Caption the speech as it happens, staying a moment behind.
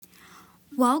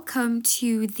Welcome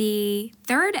to the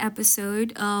third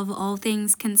episode of All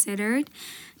Things Considered.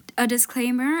 A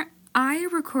disclaimer, I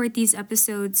record these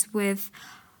episodes with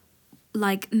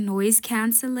noise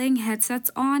canceling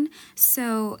headsets on,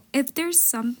 so if there's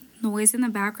some noise in the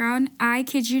background, I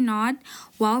kid you not,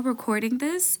 while recording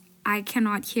this, I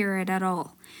cannot hear it at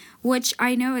all. Which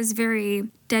I know is very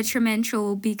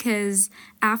detrimental because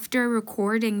after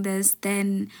recording this,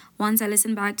 then once I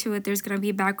listen back to it, there's going to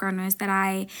be background noise that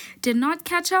I did not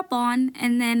catch up on.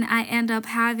 And then I end up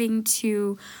having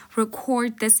to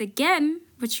record this again,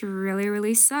 which really,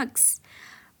 really sucks.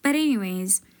 But,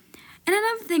 anyways, and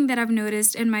another thing that I've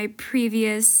noticed in my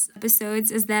previous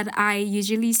episodes is that I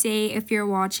usually say if you're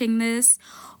watching this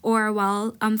or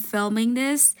while I'm filming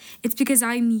this, it's because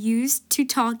I'm used to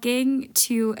talking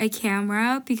to a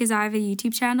camera because I have a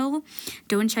YouTube channel.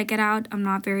 Don't check it out. I'm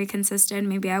not very consistent.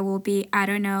 Maybe I will be. I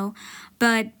don't know.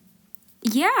 But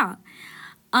yeah,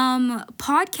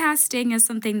 podcasting is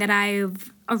something that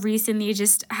I've recently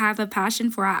just have a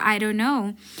passion for. I don't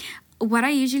know. What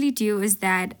I usually do is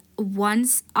that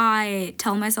once I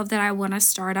tell myself that I want to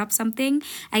start up something,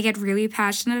 I get really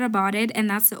passionate about it, and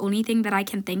that's the only thing that I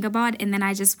can think about, and then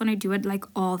I just want to do it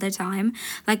all the time.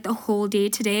 The whole day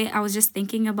today, I was just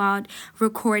thinking about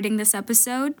recording this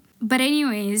episode. But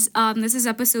anyways, this is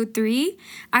episode 3.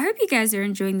 I hope you guys are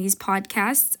enjoying these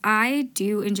podcasts. I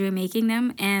do enjoy making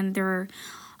them, and they're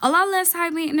a lot less high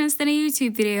maintenance than a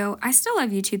YouTube video. I still love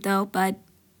YouTube though, but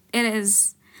it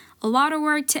is a lot of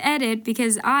work to edit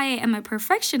because I am a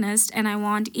perfectionist and I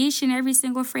want each and every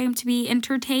single frame to be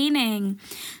entertaining.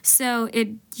 So it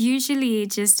usually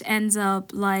just ends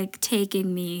up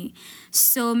taking me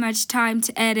so much time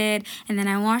to edit, and then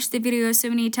I watch the video so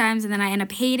many times and then I end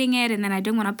up hating it, and then I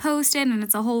don't want to post it, and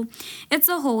it's a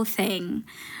whole thing.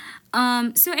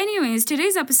 So anyways,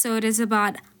 today's episode is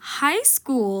about high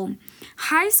school.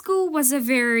 High school was a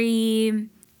very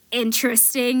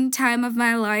interesting time of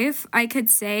my life, I could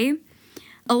say.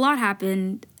 A lot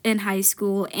happened in high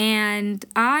school, and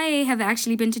I have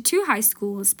actually been to 2 high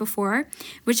schools before,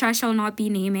 which I shall not be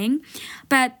naming.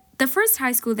 But the first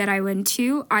high school that I went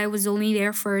to, I was only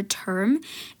there for a term,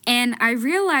 and I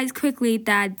realized quickly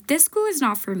that this school is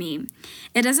not for me.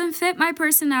 It doesn't fit my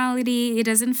personality. It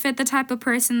doesn't fit the type of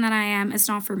person that I am. It's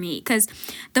not for me. Because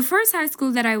the first high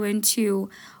school that I went to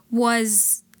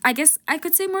was, I guess I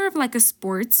could say, more of a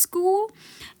sports school.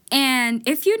 And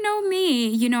if you know me,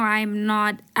 you know I'm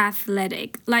not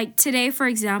athletic. Today, for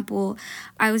example,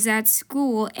 I was at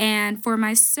school, and for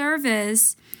my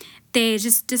service, they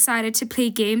just decided to play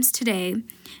games today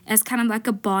as kind of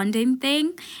a bonding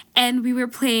thing. And we were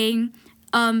playing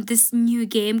this new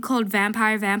game called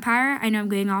Vampire. I know I'm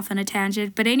going off on a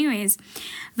tangent, but anyways,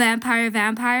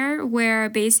 Vampire, where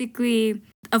basically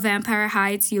a vampire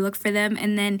hides, you look for them,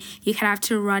 and then you kind of have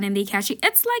to run and they catch you.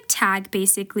 It's like tag,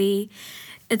 basically.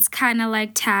 It's kind of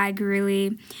like tag,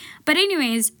 really. But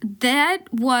anyways, that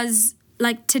was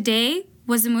today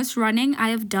was the most running I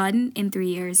have done in 3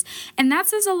 years. And that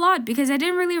says a lot because I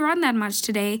didn't really run that much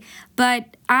today,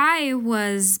 but I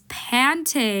was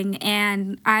panting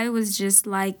and I was just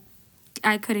I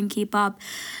couldn't keep up.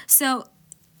 So,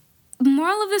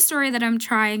 moral of the story that I'm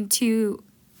trying to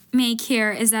make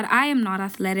here is that I am not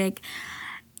athletic.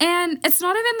 And it's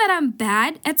not even that I'm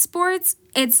bad at sports.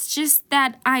 It's just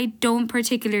that I don't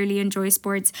particularly enjoy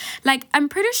sports. I'm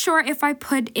pretty sure if I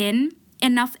put in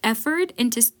enough effort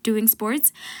into doing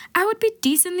sports, I would be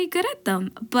decently good at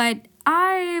them. But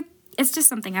it's just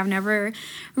something I've never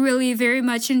really very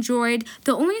much enjoyed.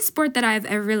 The only sport that I've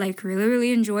ever really,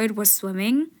 really enjoyed was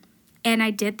swimming. And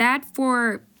I did that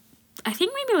for, I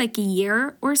think maybe a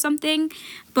year or something.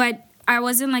 But I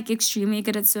wasn't extremely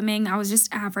good at swimming. I was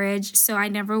just average, so I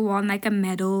never won a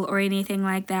medal or anything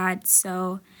like that.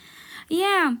 So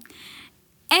yeah.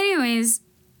 Anyways,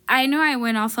 I know I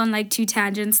went off on 2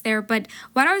 tangents there, but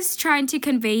what I was trying to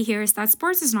convey here is that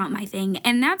sports is not my thing.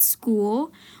 And that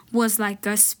school was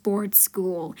a sports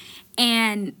school,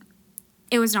 and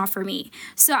it was not for me.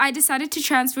 So I decided to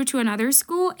transfer to another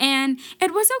school, and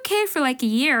it was okay for a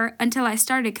year until I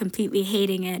started completely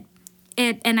hating it.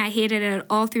 And I hated it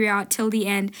all throughout till the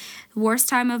end. Worst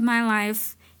time of my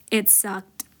life. It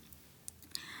sucked.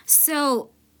 So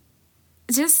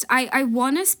I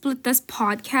want to split this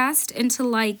podcast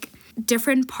into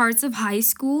different parts of high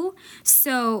school.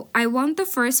 So I want the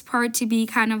first part to be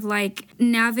kind of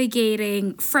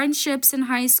navigating friendships in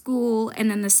high school,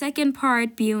 and then the second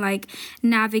part being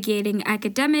navigating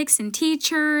academics and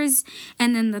teachers,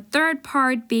 and then the third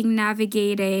part being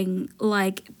navigating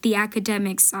the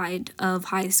academic side of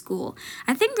high school.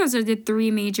 I think those are the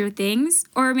 3 major things,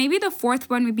 or maybe the fourth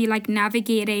one would be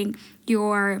navigating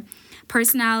your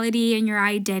personality and your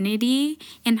identity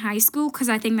in high school, because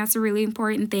I think that's a really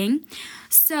important thing.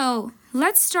 So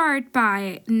let's start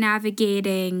by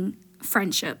navigating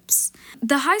friendships.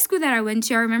 The high school that I went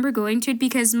to, I remember going to it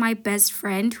because my best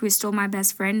friend, who is still my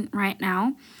best friend right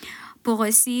now,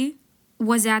 Borissi,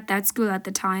 was at that school at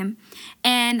the time.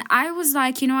 And I was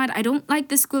like, you know what, I don't like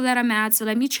the school that I'm at, so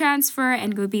let me transfer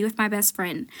and go be with my best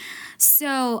friend.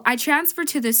 So I transferred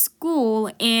to the school,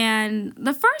 and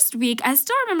the first week, I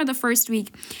still remember the first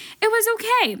week, it was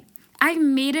okay. I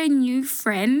made a new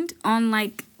friend on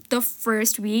like the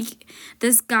first week.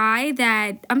 This guy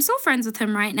that I'm still friends with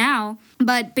him right now,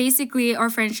 but basically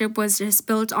our friendship was just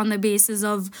built on the basis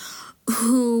of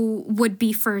who would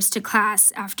be first to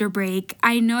class after break.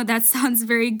 I know that sounds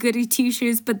very goody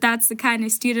two-shoes, but that's the kind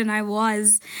of student I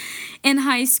was in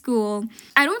high school.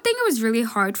 I don't think it was really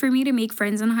hard for me to make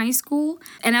friends in high school,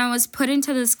 and I was put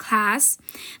into this class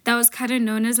that was kind of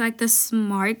known as like the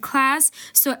smart class,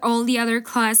 so all the other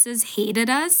classes hated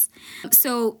us.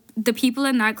 So the people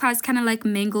in that class kind of like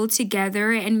mingled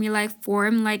together, and we like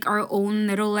formed like our own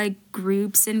little like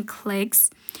groups and cliques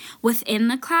within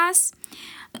the class.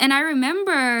 And I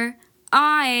remember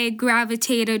I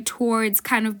gravitated towards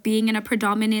kind of being in a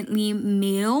predominantly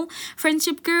male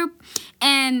friendship group.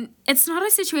 And it's not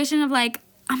a situation of like,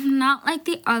 I'm not like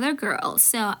the other girls,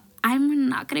 so I'm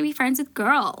not going to be friends with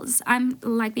girls. I'm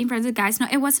like being friends with guys. No,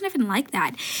 it wasn't even like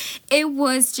that. It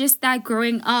was just that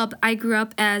growing up, I grew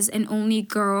up as an only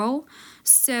girl.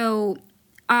 So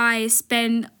I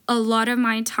spend a lot of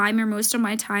my time, or most of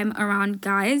my time, around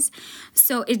guys.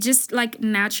 So it just like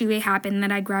naturally happened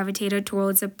that I gravitated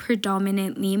towards a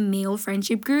predominantly male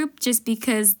friendship group, just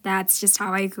because that's just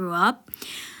how I grew up.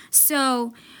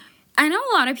 So I know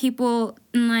a lot of people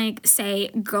like say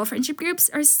girl friendship groups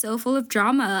are so full of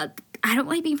drama. I don't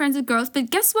like being friends with girls, but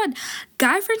guess what?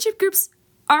 Guy friendship groups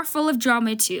are full of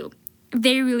drama too.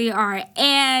 They really are.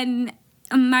 And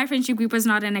my friendship group was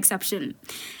not an exception.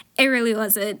 It really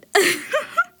wasn't.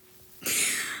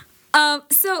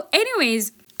 So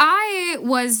anyways, I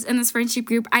was in this friendship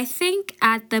group, I think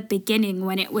at the beginning,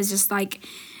 when it was just like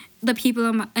the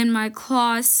people in my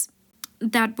class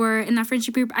that were in that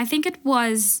friendship group. I think it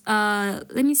was,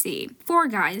 let me see, 4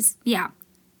 guys. Yeah.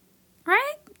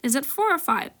 Right? Is it 4 or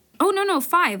 5? Oh, no,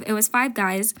 5. It was 5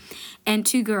 guys and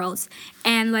 2 girls.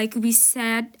 And, like, we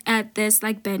sat at this,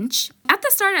 like, bench. At the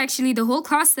start, actually, the whole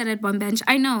class sat at one bench.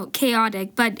 I know,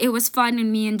 chaotic, but it was fun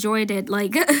and we enjoyed it.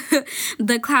 Like,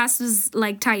 the class was,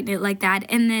 like, tight-knit like that.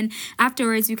 And then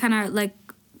afterwards, we kind of, like,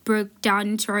 broke down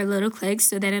into our little cliques.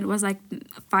 So then it was, like,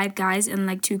 5 guys and,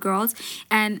 like, 2 girls.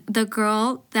 And the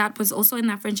girl that was also in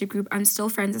that friendship group, I'm still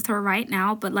friends with her right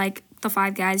now. But, like, all the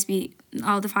 5 guys,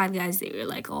 they were,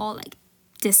 like, all, like,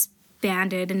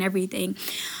 disbanded and everything.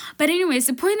 But anyways,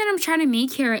 the point that I'm trying to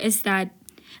make here is that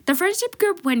the friendship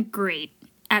group went great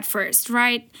at first,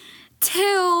 right?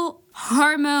 Till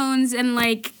hormones and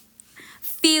like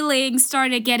feelings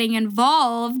started getting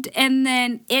involved, and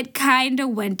then it kind of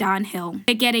went downhill.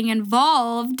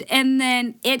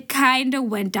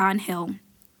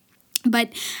 But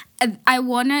I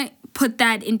want to put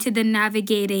that into the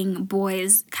navigating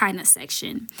boys kind of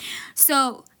section.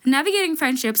 So navigating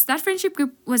friendships, that friendship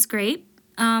group was great,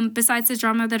 besides the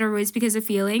drama that arose because of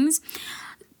feelings.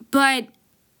 But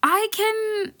I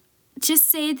can just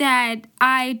say that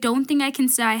I don't think I can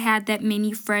say I had that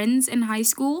many friends in high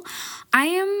school. I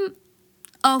am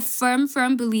a firm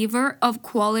believer of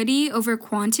quality over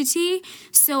quantity.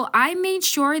 So I made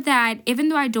sure that even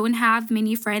though I don't have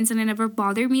many friends, and it never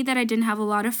bothered me that I didn't have a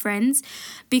lot of friends,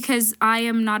 because I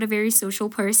am not a very social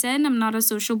person, I'm not a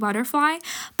social butterfly,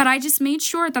 but I just made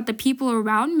sure that the people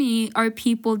around me are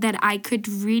people that I could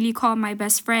really call my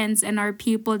best friends, and are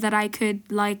people that I could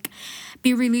like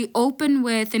be really open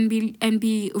with and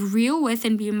be real with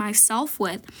and be myself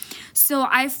with. So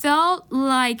I felt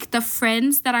like the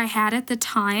friends that I had at the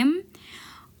time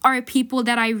are people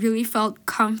that I really felt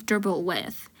comfortable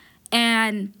with.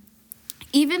 And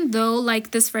even though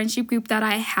like this friendship group that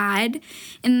I had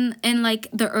in like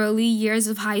the early years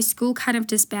of high school kind of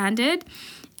disbanded,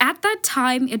 at that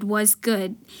time it was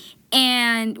good.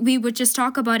 And we would just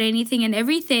talk about anything and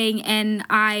everything, and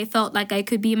I felt like I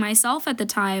could be myself at the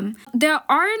time. There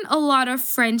aren't a lot of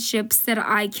friendships that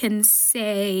I can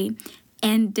say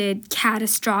ended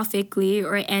catastrophically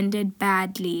or ended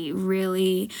badly,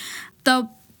 really. The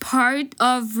part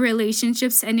of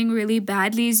relationships ending really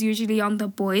badly is usually on the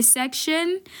boys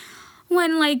section,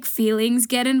 when like feelings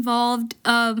get involved.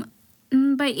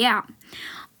 But yeah,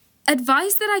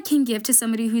 advice that I can give to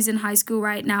somebody who's in high school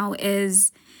right now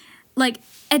is, like,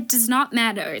 it does not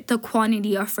matter the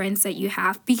quantity of friends that you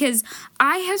have, because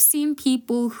I have seen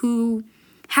people who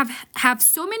have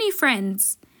so many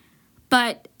friends,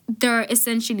 but they're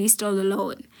essentially still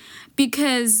alone.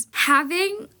 Because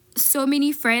having so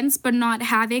many friends but not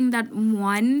having that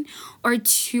one or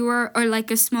two or like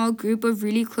a small group of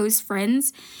really close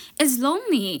friends is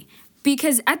lonely.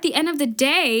 Because at the end of the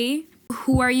day,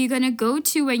 who are you going to go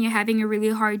to when you're having a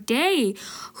really hard day?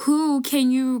 Who can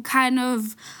you kind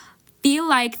of feel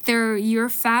like they're your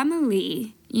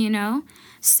family, you know?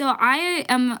 So I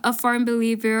am a firm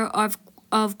believer of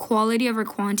quality over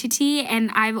quantity,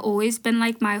 and I've always been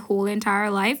like my whole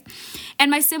entire life. And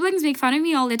my siblings make fun of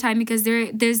me all the time because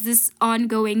there's this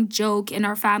ongoing joke in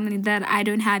our family that I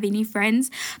don't have any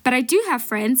friends, but I do have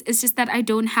friends. It's just that I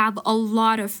don't have a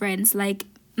lot of friends like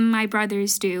my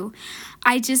brothers do.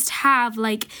 I just have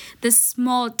like this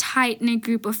small tight knit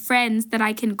group of friends that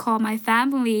I can call my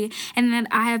family and that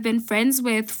I have been friends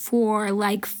with for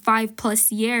like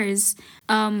 5+ years,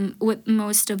 with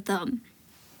most of them.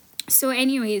 So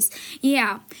anyways,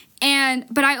 yeah.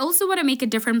 But I also want to make a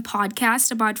different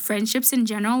podcast about friendships in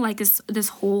general, like this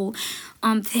whole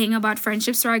thing about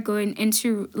friendships where I go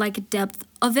into like depth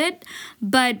of it.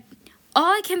 But all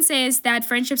I can say is that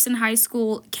friendships in high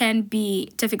school can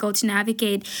be difficult to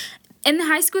navigate. In the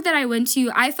high school that I went to,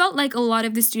 I felt like a lot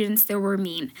of the students there were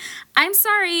mean. I'm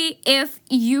sorry if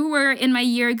you were in my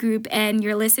year group and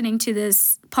you're listening to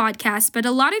this podcast, but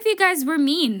a lot of you guys were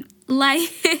mean. Like,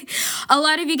 a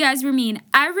lot of you guys were mean.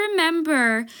 I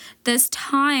remember this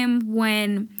time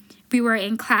when we were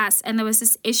in class and there was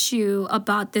this issue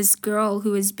about this girl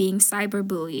who was being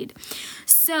cyberbullied.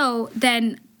 So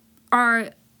then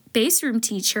our base room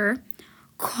teacher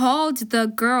called the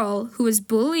girl who was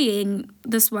bullying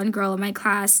this one girl in my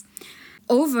class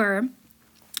over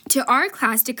to our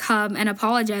class to come and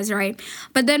apologize, right?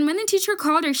 But then when the teacher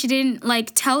called her, she didn't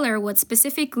like tell her what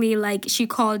specifically like she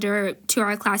called her to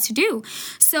our class to do.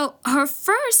 So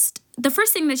the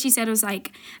first thing that she said was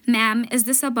like, "Ma'am, is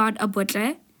this about a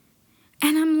butle?"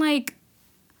 And I'm like,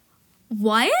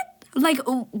 what? Like,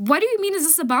 what do you mean is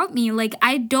this about me? Like,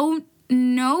 I don't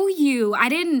know you. I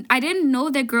didn't know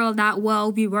the girl that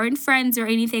well. We weren't friends or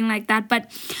anything like that.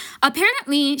 But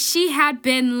apparently she had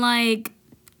been like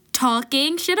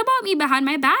talking shit about me behind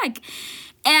my back.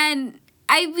 And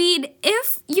I mean,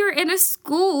 if you're in a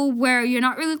school where you're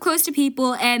not really close to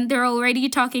people and they're already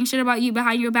talking shit about you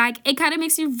behind your back, it kind of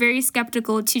makes you very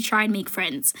skeptical to try and make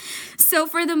friends. So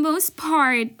for the most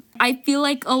part, I feel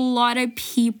like a lot of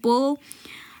people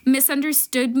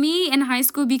misunderstood me in high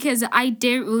school because I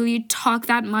didn't really talk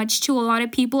that much to a lot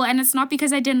of people. And it's not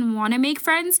because I didn't want to make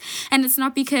friends, and it's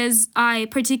not because I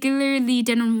particularly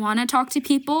didn't want to talk to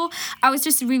people. I was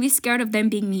just really scared of them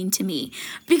being mean to me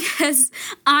because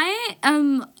I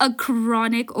am a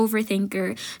chronic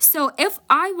overthinker. So if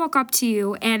I walk up to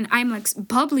you and I'm like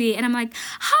bubbly and I'm like,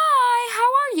 "Hi, how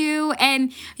are you?"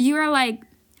 and you're like,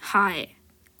 "Hi,"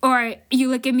 or you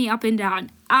look at me up and down,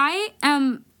 I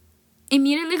am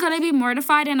immediately gonna be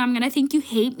mortified and I'm gonna think you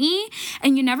hate me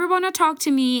and you never want to talk to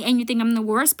me and you think I'm the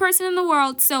worst person in the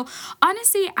world. So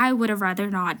honestly, I would have rather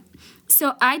not.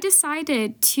 So I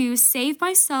decided to save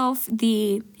myself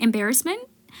the embarrassment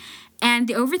and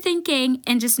the overthinking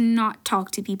and just not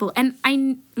talk to people.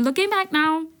 And looking back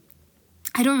now,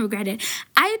 I don't regret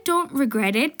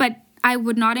it. But I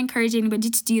would not encourage anybody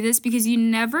to do this because you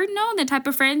never know the type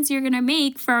of friends you're going to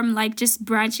make from like just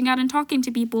branching out and talking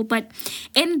to people. But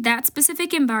in that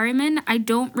specific environment, I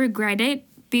don't regret it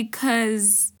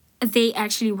because they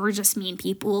actually were just mean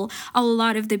people. A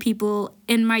lot of the people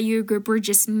in my year group were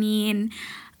just mean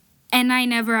and I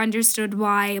never understood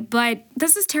why. But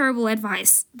this is terrible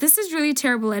advice. This is really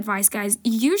terrible advice, guys.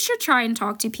 You should try and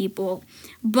talk to people.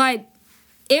 But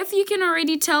if you can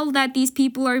already tell that these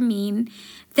people are mean,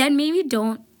 then maybe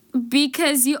don't,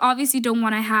 because you obviously don't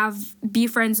want to be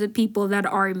friends with people that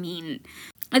are mean.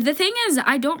 The thing is,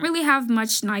 I don't really have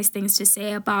much nice things to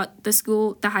say about the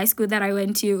high school that I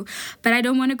went to, but I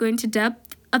don't want to go into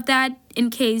depth of that in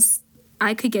case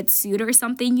I could get sued or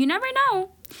something. You never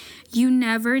know. You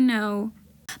never know.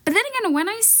 But then again, when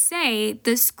I say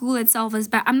the school itself is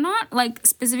bad, I'm not like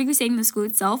specifically saying the school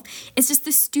itself. It's just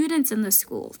the students in the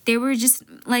school. They were just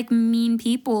like mean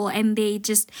people and they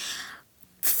just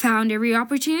found every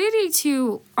opportunity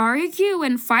to argue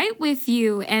and fight with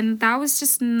you, and that was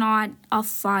just not a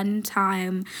fun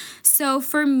time. So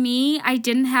for me, I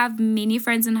didn't have many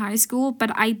friends in high school, but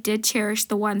I did cherish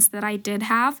the ones that I did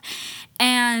have,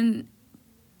 and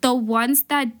the ones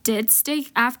that did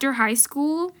stick after high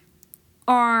school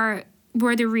were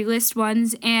the realest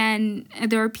ones, and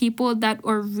there are people that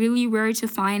are really rare to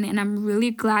find, and I'm really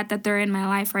glad that they're in my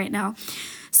life right now.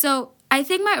 So I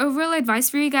think my overall advice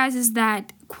for you guys is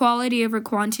that quality over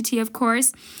quantity, of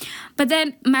course. But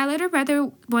then my little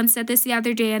brother once said this the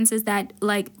other day and says that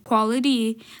like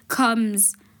quality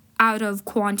comes out of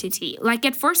quantity. Like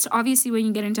at first, obviously, when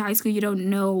you get into high school, you don't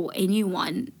know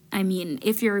anyone. I mean,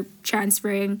 if you're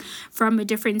transferring from a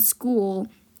different school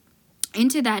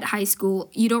into that high school,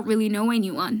 you don't really know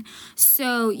anyone.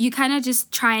 So you kind of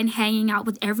just try and hanging out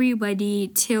with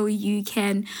everybody till you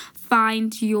can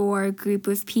find your group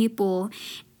of people.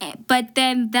 But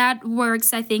then that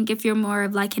works, I think, if you're more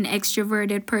of like an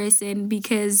extroverted person,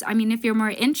 because I mean, if you're more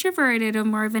introverted or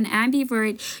more of an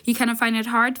ambivert, you kind of find it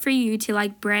hard for you to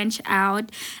like branch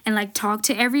out and like talk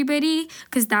to everybody,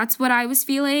 because that's what I was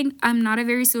feeling. I'm not a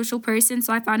very social person,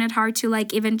 so I found it hard to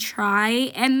like even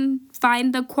try and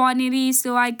find the quantity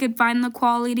so I could find the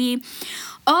quality.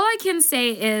 All I can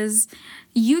say is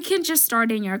you can just start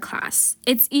in your class.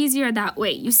 It's easier that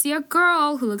way. You see a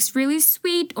girl who looks really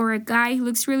sweet or a guy who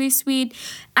looks really sweet,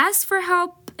 ask for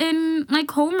help in like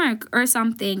homework or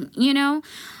something, you know?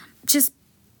 Just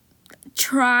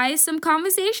try some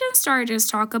conversation starters,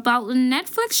 talk about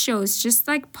Netflix shows, just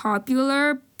like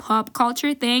popular pop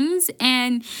culture things,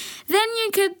 and then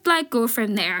you could like go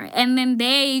from there, and then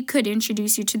they could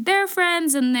introduce you to their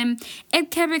friends, and then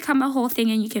it can become a whole thing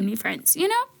and you can be friends, you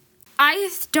know?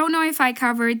 I don't know if I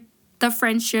covered the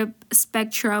friendship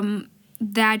spectrum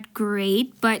that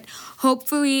great, but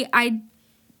hopefully I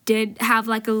did have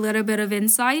like a little bit of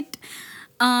insight.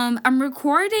 I'm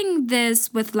recording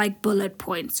this with like bullet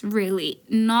points, really,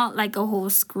 not like a whole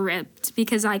script,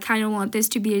 because I kind of want this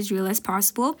to be as real as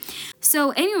possible. So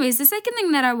anyways, the second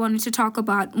thing that I wanted to talk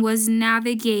about was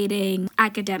navigating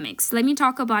academics. Let me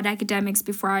talk about academics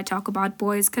before I talk about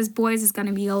boys, because boys is going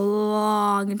to be a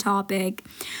long topic.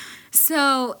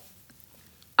 So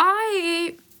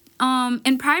I,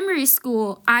 in primary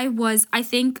school, I was, I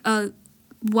think, a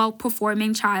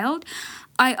well-performing child.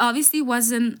 I obviously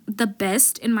wasn't the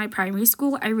best in my primary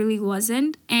school. I really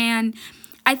wasn't. And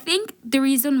I think the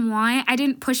reason why I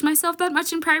didn't push myself that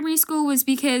much in primary school was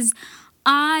because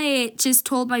I just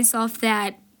told myself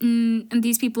that and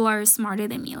these people are smarter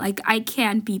than me. Like, I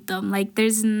can't beat them. Like,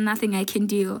 there's nothing I can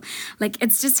do. Like,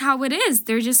 it's just how it is.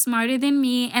 They're just smarter than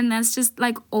me, and that's just,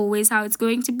 like, always how it's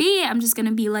going to be. I'm just going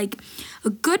to be, like, a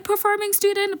good performing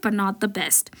student, but not the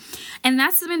best. And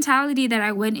that's the mentality that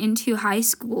I went into high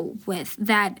school with,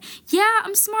 that, yeah,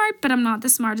 I'm smart, but I'm not the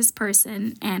smartest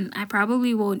person, and I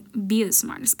probably won't be the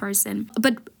smartest person.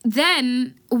 But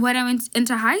then, when I went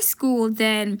into high school,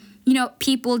 then you know,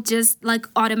 people just like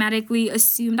automatically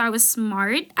assumed I was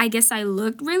smart. I guess I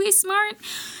looked really smart.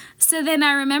 So then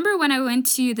I remember when I went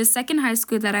to the second high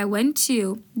school that I went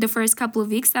to, the first couple of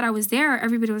weeks that I was there,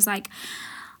 everybody was like,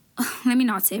 let me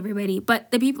not say everybody, but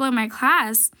the people in my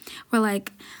class were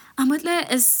like,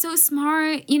 Amutla is so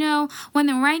smart, you know, when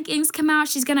the rankings come out,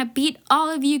 she's gonna beat all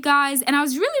of you guys. And I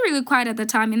was really, really quiet at the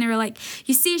time. And they were like,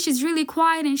 you see, she's really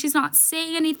quiet and she's not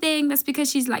saying anything. That's because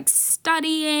she's like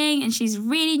studying and she's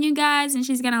reading you guys and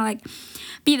she's gonna like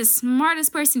be the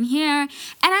smartest person here. And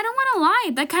I don't wanna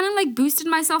lie, that kind of like boosted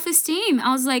my self-esteem.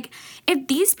 I was like, if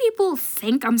these people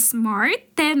think I'm smart,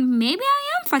 then maybe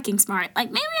I am fucking smart. Like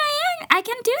maybe I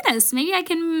can do this. Maybe I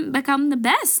can become the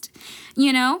best,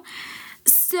 you know?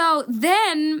 So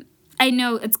then I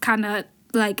know it's kind of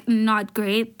like not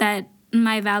great that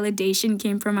my validation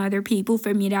came from other people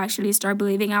for me to actually start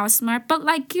believing I was smart. But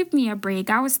like, give me a break.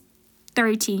 I was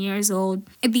 13 years old.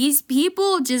 These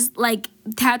people just like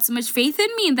had so much faith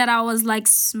in me that I was like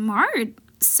smart.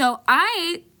 So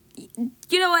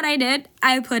you know what I did?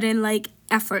 I put in like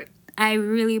effort. I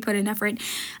really put in effort.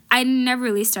 I never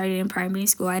really started in primary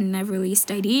school. I never really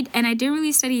studied. And I didn't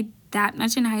really study that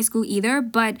much in high school either,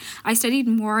 but I studied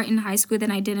more in high school than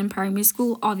I did in primary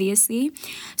school, obviously.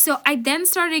 So I then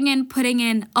started putting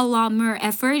in a lot more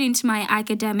effort into my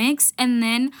academics, and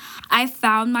then I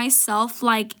found myself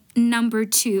like number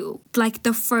 2, like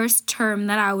the first term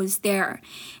that I was there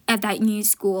at that new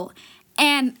school.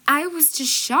 And I was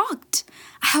just shocked.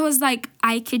 I was like,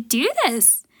 I could do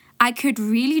this. I could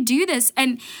really do this.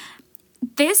 And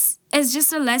this is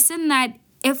just a lesson that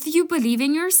if you believe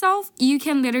in yourself, you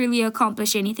can literally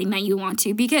accomplish anything that you want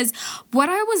to. Because what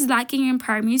I was lacking in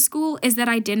primary school is that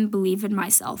I didn't believe in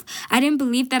myself. I didn't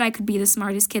believe that I could be the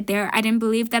smartest kid there. I didn't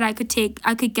believe that I could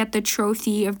get the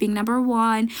trophy of being number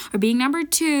 1 or being number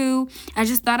 2. I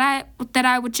just thought that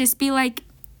I would just be like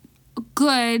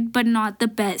good but not the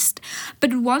best.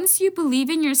 But once you believe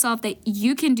in yourself that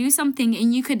you can do something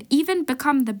and you could even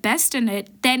become the best in it,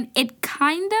 then it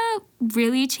kind of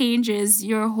really changes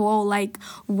your whole like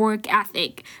work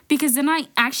ethic, because then I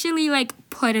actually like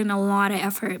put in a lot of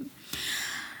effort.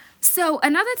 So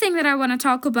another thing that I want to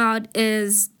talk about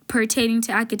is pertaining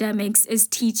to academics is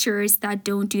teachers that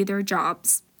don't do their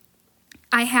jobs.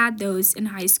 I had those in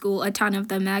high school, a ton of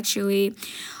them actually,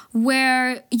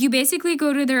 where you basically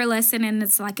go to their lesson and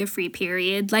it's like a free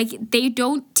period. Like they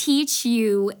don't teach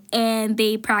you and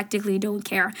they practically don't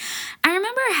care. I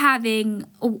remember having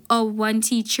a one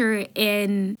teacher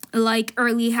in like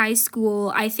early high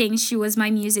school. I think she was my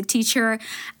music teacher.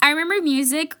 I remember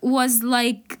music was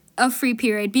like a free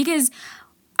period because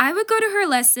I would go to her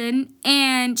lesson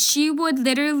and she would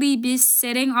literally be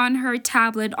sitting on her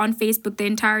tablet on Facebook the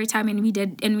entire time and we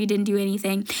didn't do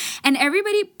anything. And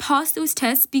everybody paused those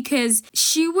tests because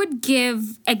she would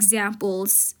give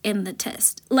examples in the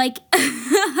test. Like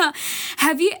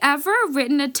have you ever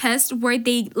written a test where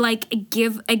they like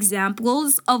give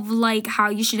examples of like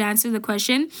how you should answer the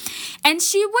question? And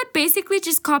she would basically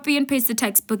just copy and paste the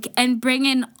textbook and bring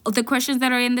in the questions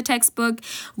that are in the textbook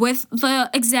with the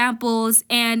examples,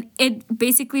 and it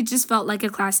basically just felt like a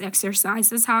class exercise.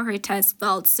 That's how her test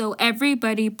felt. So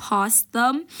everybody paused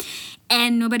them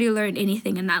and nobody learned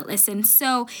anything in that lesson.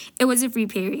 So it was a free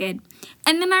period.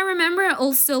 And then I remember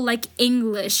also like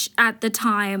English at the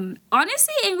time.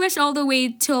 Honestly, English all the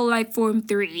way till like Form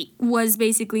 3 was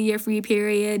basically a free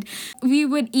period. We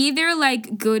would either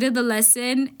like go to the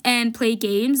lesson and play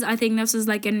games. I think this was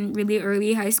like in really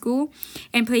early high school,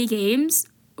 and play games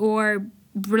or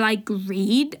like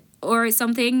read or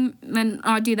something and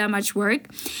not do that much work.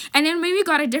 And then when we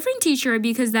got a different teacher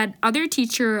because that other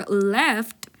teacher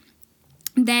left,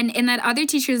 then in that other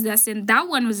teacher's lesson, that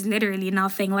one was literally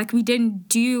nothing. Like we didn't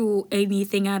do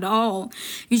anything at all.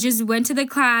 We just went to the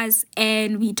class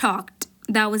and we talked.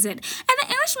 That was it. And the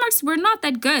English marks were not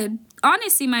that good.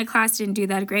 Honestly, my class didn't do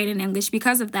that great in English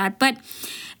because of that. But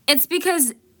it's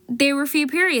because they were free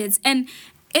periods. And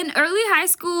in early high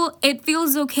school, it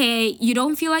feels okay. You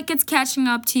don't feel like it's catching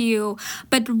up to you.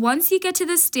 But once you get to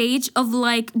the stage of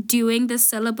like doing the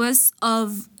syllabus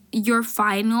of your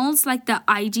finals, like the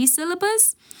IG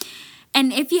syllabus,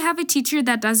 and if you have a teacher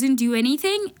that doesn't do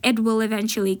anything, it will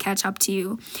eventually catch up to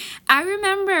you. I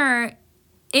remember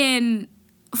in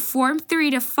Form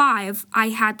 3 to 5, I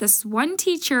had this one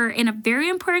teacher in a very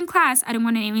important class. I don't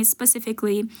want to name it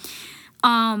specifically.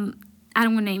 I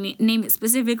don't want to name it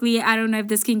specifically. I don't know if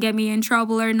this can get me in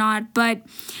trouble or not, but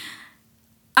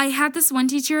I had this one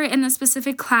teacher in a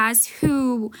specific class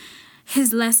who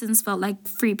his lessons felt like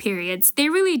free periods. They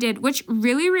really did, which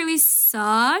really, really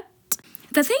sucked.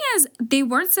 The thing is, they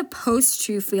weren't supposed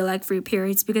to feel like free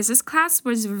periods because this class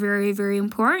was very, very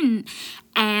important.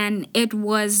 And it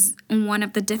was one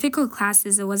of the difficult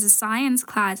classes. It was a science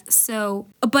class. So,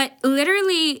 but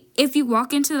literally, if you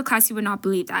walk into the class, you would not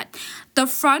believe that. The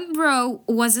front row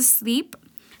was asleep.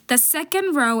 The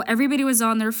second row, everybody was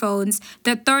on their phones.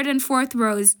 The third and fourth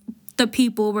rows, the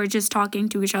people were just talking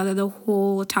to each other the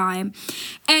whole time.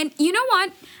 And you know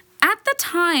what? At the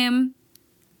time,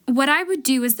 what I would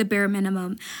do is the bare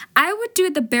minimum. I would do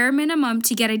the bare minimum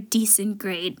to get a decent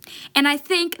grade. And I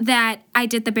think that I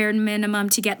did the bare minimum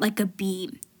to get like a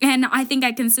B. And I think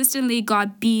I consistently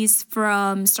got B's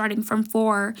from starting from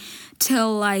 4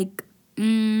 till like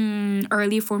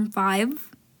early Form 5.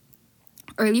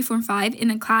 Early Form 5 in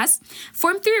a class.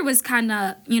 Form 3 was kind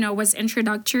of, was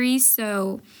introductory.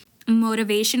 So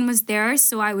motivation was there.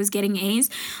 So I was getting A's.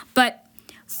 But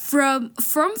from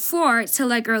Form 4 to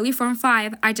like early Form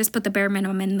 5, I just put the bare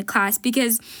minimum in the class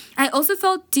because I also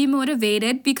felt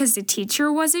demotivated because the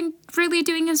teacher wasn't really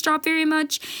doing his job very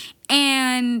much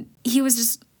and he was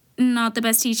just not the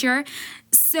best teacher.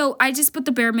 So I just put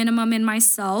the bare minimum in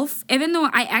myself, even though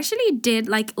I actually did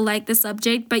like the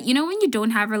subject. But when you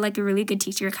don't have like a really good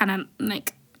teacher, kind of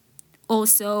like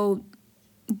also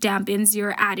dampens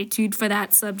your attitude for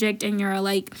that subject and your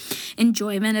like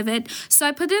enjoyment of it. So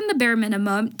I put in the bare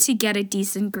minimum to get a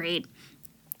decent grade.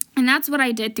 And that's what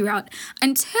I did throughout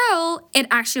until it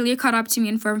actually caught up to me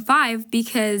in Form 5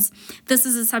 because this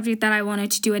is a subject that I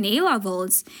wanted to do in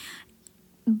A-levels.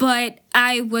 But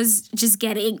I was just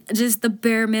getting just the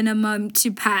bare minimum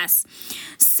to pass.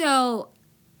 So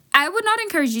I would not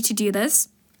encourage you to do this.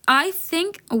 I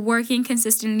think working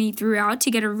consistently throughout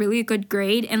to get a really good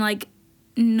grade and like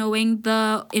knowing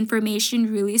the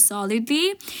information really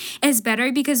solidly is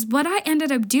better because what I ended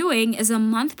up doing is a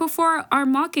month before our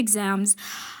mock exams,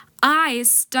 I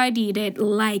studied it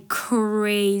like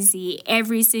crazy.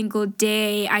 Every single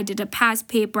day, I did a past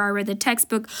paper, I read the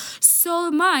textbook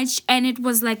so much, and it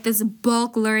was like this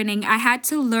bulk learning. I had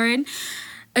to learn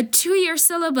a 2-year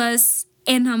syllabus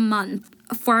in a month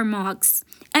for mocks,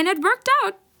 and it worked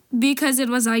out because it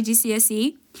was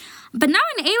IGCSE. But now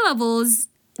in A-levels,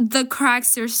 the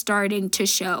cracks are starting to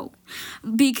show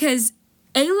because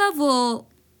A-level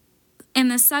in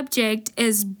the subject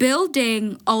is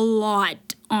building a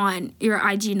lot on your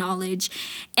IG knowledge.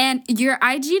 And your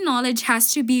IG knowledge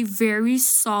has to be very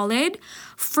solid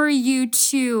for you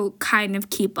to kind of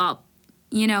keep up,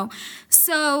 you know?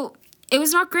 So it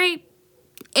was not great.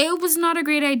 It was not a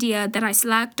great idea that I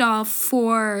slacked off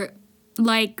for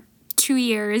like 2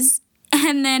 years.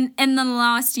 And then in the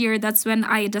last year, that's when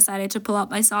I decided to pull out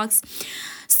my socks.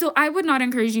 So I would not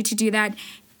encourage you to do that.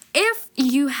 If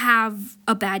you have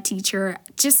a bad teacher,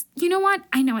 just, you know what?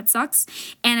 I know it sucks.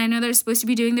 And I know they're supposed to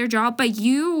be doing their job, but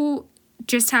you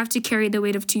just have to carry the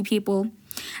weight of two people.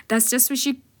 That's just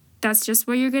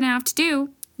what you're going to have to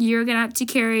do. You're going to have to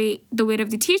carry the weight of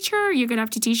the teacher. You're going to have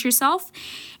to teach yourself.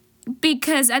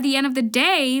 Because at the end of the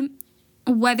day,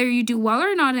 whether you do well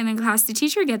or not in a class, the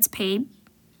teacher gets paid.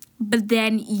 But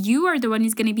then you are the one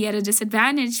who's going to be at a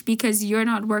disadvantage because you're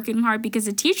not working hard, because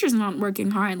the teacher's not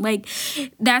working hard. Like,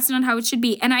 that's not how it should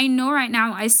be. And I know right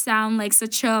now I sound like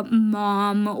such a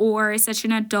mom or such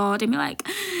an adult and be like,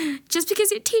 just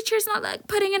because your teacher's not like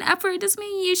putting an effort doesn't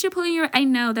mean you should pull in your... I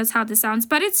know that's how this sounds,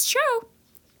 but it's true.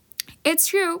 It's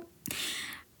true.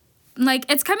 Like,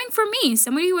 it's coming from me,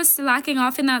 somebody who was slacking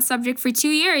off in that subject for 2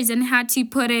 years and had to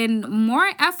put in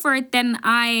more effort than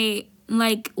I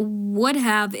like would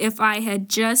have if I had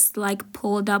just like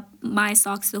pulled up my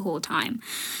socks the whole time.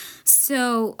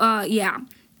 So yeah.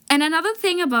 And another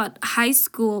thing about high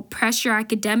school pressure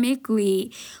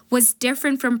academically was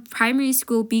different from primary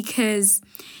school, because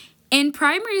in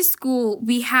primary school,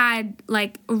 we had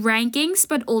like rankings,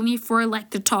 but only for like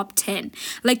the top 10.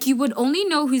 Like, you would only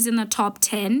know who's in the top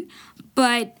 10,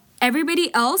 but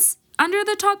everybody else under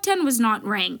the top 10 was not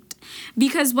ranked.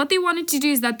 Because what they wanted to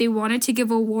do is that they wanted to give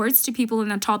awards to people in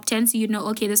the top 10, so you'd know,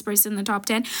 okay, this person in the top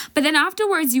 10. But then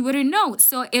afterwards, you wouldn't know.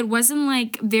 So it wasn't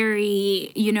like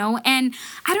very, and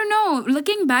I don't know,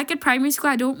 looking back at primary school,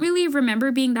 I don't really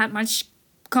remember being that much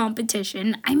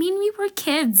competition. I mean, we were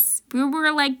kids. We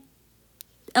were like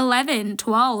 11,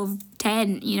 12,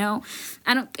 10,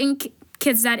 I don't think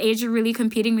kids that age are really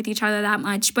competing with each other that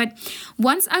much. But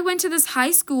once I went to this high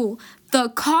school, the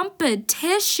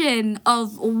competition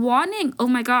of wanting, oh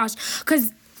my gosh,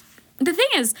 because the thing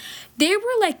is, they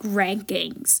were like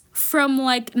rankings from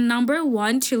like number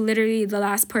 1 to literally the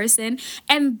last person,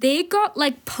 and they got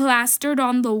like plastered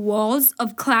on the walls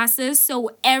of classes so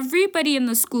everybody in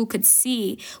the school could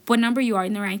see what number you are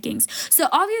in the rankings. So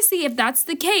obviously, if that's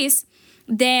the case,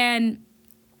 then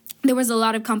there was a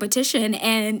lot of competition,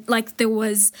 and like there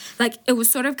was like, it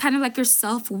was sort of kind of like your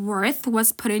self-worth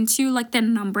was put into like the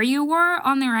number you were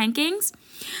on the rankings.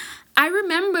 I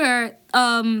remember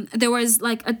there was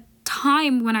like a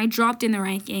time when I dropped in the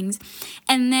rankings,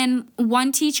 and then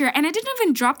one teacher, and I didn't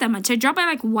even drop that much, I dropped by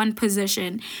like one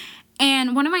position,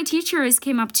 and one of my teachers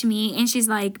came up to me and she's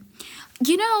like,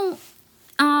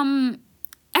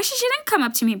 actually, she didn't come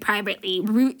up to me privately.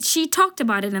 She talked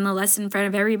about it in the lesson in front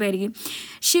of everybody.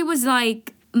 She was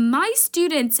like, my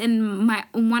students in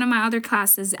one of my other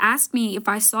classes asked me if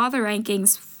I saw the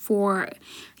rankings for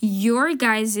your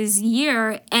guys'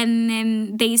 year, and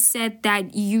then they said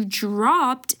that you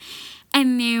dropped,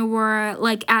 and they were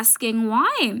like asking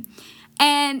why.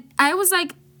 And I was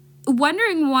like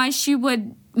wondering why she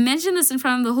would mention this in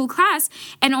front of the whole class,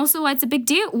 and also why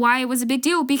it was a big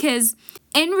deal, because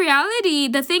in reality,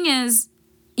 the thing is,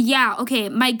 yeah, okay,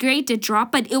 my grade did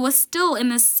drop, but it was still in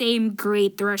the same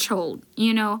grade threshold,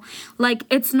 Like,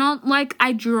 it's not like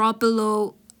I dropped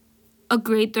below a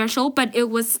grade threshold, but it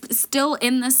was still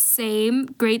in the same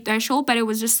grade threshold, but it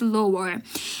was just lower.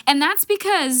 And that's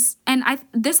because,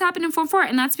 this happened in Form 4,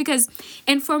 and that's because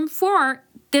in Form 4,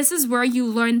 this is where you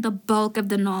learn the bulk of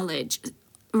the knowledge,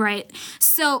 right?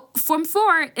 So Form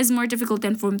 4 is more difficult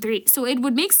than Form 3. So it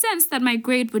would make sense that my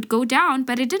grade would go down,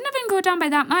 but it didn't even go down by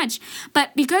that much.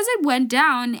 But because it went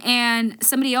down and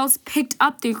somebody else picked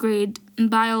up their grade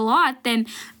by a lot, then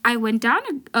I went down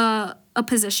a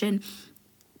position.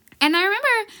 And I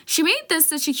remember she made this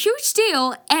such a huge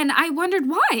deal, and I wondered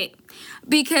why.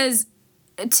 Because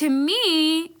to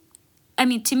me,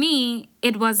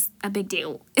 it was a big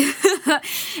deal.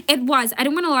 It was. I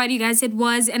don't want to lie to you guys. It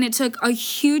was. And it took a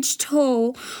huge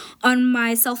toll on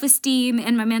my self-esteem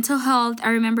and my mental health. I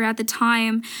remember at the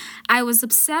time I was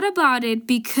upset about it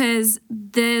because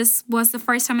this was the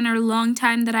first time in a long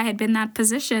time that I had been in that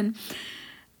position.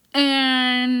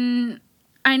 And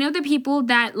I know the people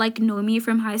that like know me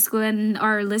from high school and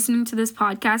are listening to this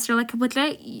podcast are like, "What?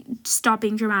 Stop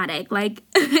being dramatic." Like,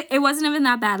 it wasn't even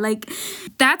that bad. Like,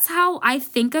 that's how I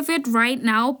think of it right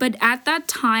now. But at that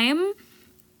time,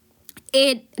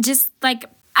 it just like,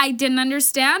 I didn't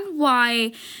understand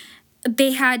why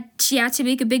she had to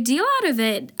make a big deal out of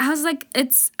it. I was like,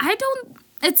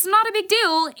 it's not a big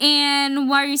deal. And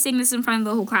why are you saying this in front of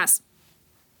the whole class?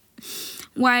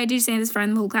 Why did you say this in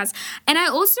front of the whole class? And I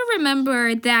also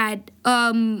remember that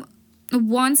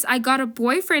once I got a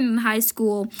boyfriend in high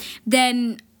school,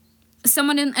 then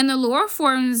someone in the lower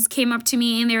forums came up to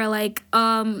me and they were like,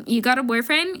 you got a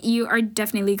boyfriend, you are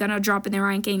definitely gonna drop in the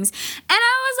rankings. And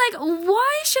I was like,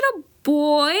 why should a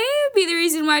boy be the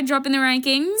reason why I drop in the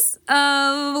rankings?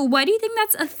 Why do you think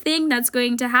that's a thing that's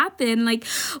going to happen? Like,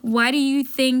 why do you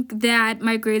think that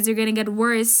my grades are gonna get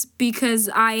worse because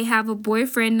I have a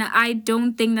boyfriend? I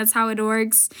don't think that's how it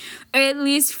works. Or at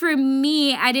least for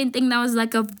me, I didn't think that was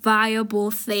like a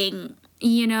viable thing.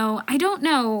 I don't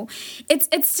know.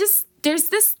 It's just, there's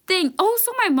this thing.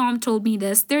 Also, my mom told me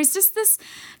this. There's just this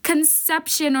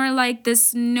conception or like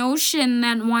this notion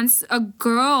that once a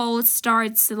girl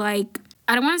starts like,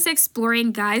 I don't want to say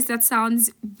exploring guys, that sounds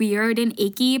weird and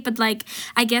icky, but like,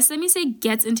 I guess let me say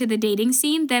gets into the dating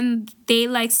scene, then they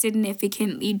like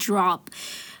significantly drop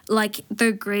like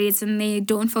their grades and they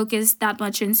don't focus that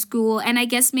much in school. And I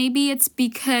guess maybe it's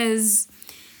because,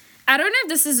 I don't know if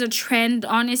this is a trend,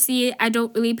 honestly. I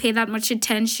don't really pay that much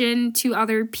attention to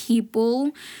other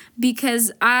people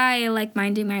because I like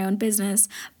minding my own business.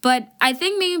 But I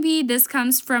think maybe this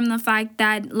comes from the fact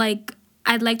that, like,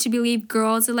 I'd like to believe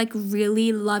girls are, like,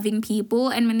 really loving people.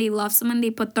 And when they love someone, they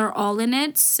put their all in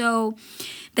it. So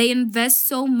they invest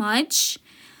so much.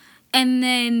 And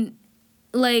then,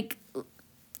 like,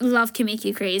 love can make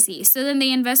you crazy. So then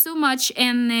they invest so much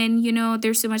and then,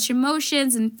 there's so much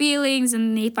emotions and feelings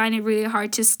and they find it really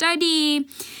hard to study.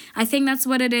 I think that's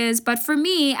what it is. But for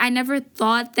me, I never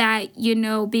thought that,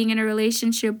 being in a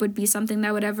relationship would be something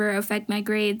that would ever affect my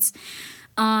grades.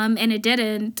 And it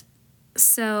didn't.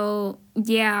 So,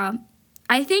 yeah.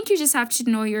 I think you just have to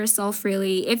know yourself,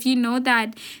 really. If you know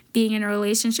that being in a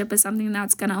relationship is something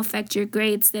that's going to affect your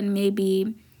grades, then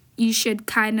maybe you should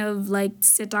kind of like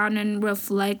sit down and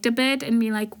reflect a bit and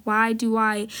be like, why do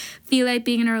I feel like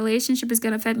being in a relationship is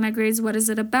going to affect my grades? What is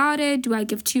it about it? Do I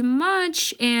give too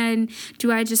much? And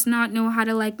do I just not know how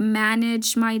to like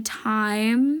manage my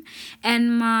time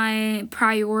and my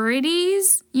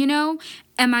priorities?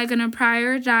 Am I going to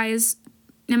prioritize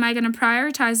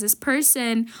this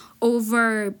person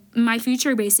over my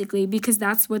future, basically? Because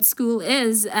that's what school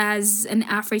is as an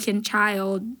African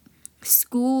child.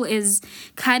 School is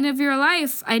kind of your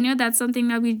life. I know that's something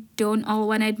that we don't all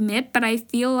want to admit, but I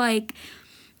feel like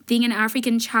being an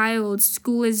African child,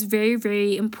 school is very,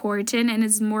 very important, and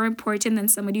it's more important than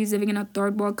somebody who's living in a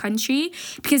third world country,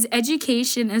 because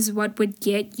education is what would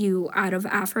get you out of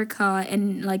Africa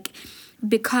and like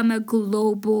become a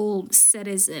global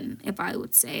citizen, if I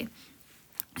would say.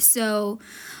 So,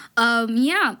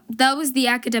 yeah, that was the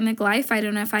academic life. I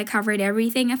don't know if I covered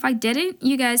everything. If I didn't,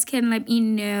 you guys can let me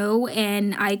know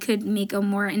and I could make a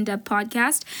more in-depth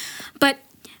podcast. But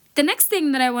the next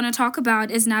thing that I want to talk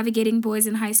about is navigating boys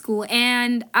in high school.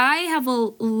 And I have a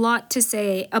lot to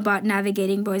say about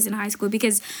navigating boys in high school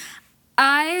because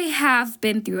I have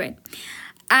been through it.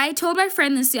 I told my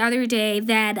friend this the other day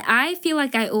that I feel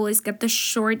like I always get the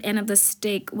short end of the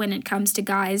stick when it comes to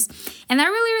guys. And that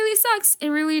really, really sucks. It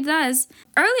really does.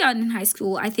 Early on in high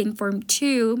school, I think Form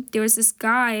 2, there was this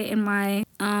guy in my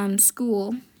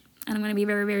school. And I'm going to be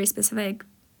very, very specific.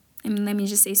 Let me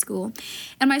just say school.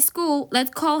 In my school, let's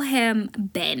call him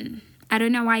Ben. I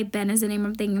don't know why Ben is the name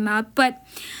I'm thinking about, but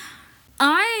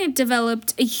I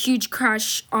developed a huge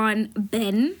crush on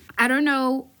Ben. I don't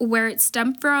know where it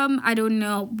stemmed from. I don't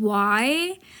know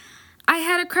why I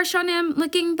had a crush on him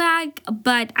looking back,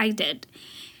 but I did.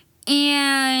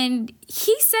 And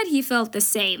he said he felt the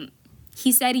same.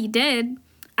 He said he did.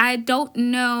 I don't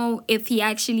know if he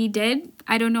actually did.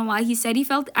 I don't know why he said he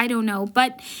felt. I don't know.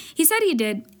 But he said he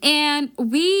did. And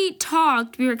we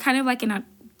talked. We were kind of like in a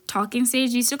talking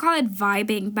stage. We used to call it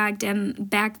vibing back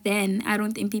then. I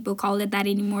don't think people call it that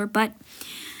anymore. But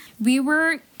we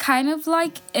were kind of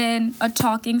like in a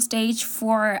talking stage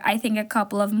for, I think, a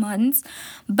couple of months.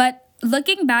 But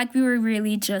looking back, we were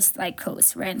really just like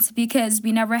close friends because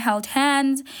we never held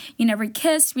hands, we never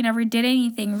kissed, we never did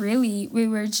anything really. We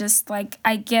were just like,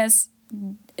 I guess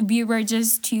we were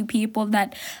just two people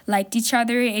that liked each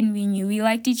other and we knew we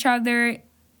liked each other.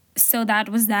 So that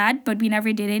was that, but we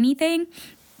never did anything.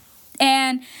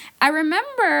 And I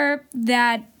remember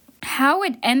that how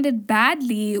it ended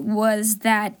badly was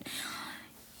that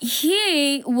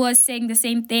he was saying the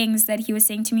same things that he was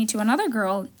saying to me to another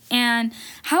girl. And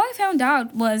how I found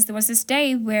out was there was this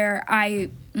day where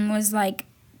I was like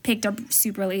picked up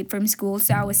super late from school.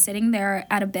 So I was sitting there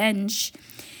at a bench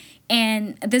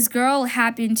And this girl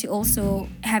happened to also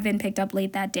have been picked up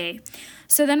late that day.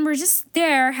 So then we're just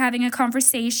there having a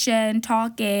conversation,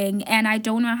 talking, and I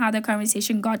don't know how the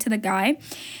conversation got to the guy.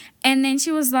 And then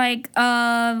she was like,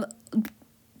 that's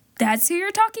who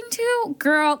you're talking to?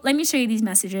 Girl, let me show you these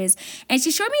messages. And she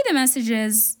showed me the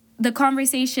messages, the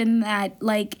conversation that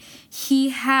like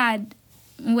he had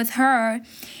with her.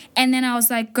 And then I was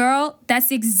like, girl, that's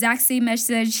the exact same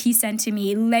message he sent to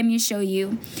me. Let me show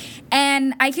you.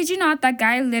 And I kid you not, that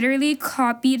guy literally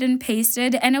copied and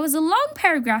pasted, and it was a long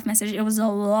paragraph message. It was a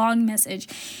long message.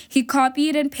 He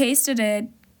copied and pasted it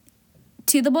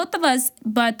to the both of us,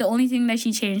 but the only thing that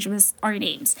she changed was our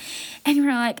names. And we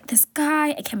were like, this guy,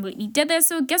 I can't believe he did this.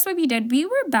 So guess what we did? We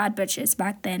were bad bitches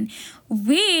back then.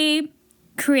 We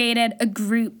created a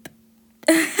group.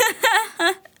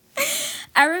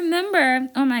 I remember,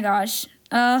 oh my gosh,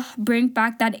 bring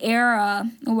back that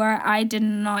era where I did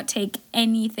not take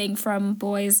anything from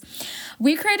boys.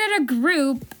 We created a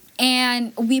group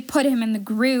and we put him in the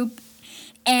group,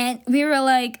 and we were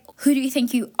like, who do you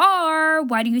think you are?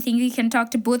 Why do you think you can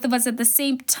talk to both of us at the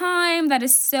same time? That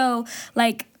is so,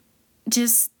 like,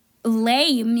 just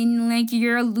lame. I mean, like,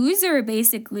 you're a loser,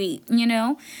 basically, you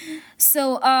know?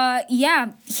 So,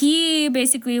 yeah, he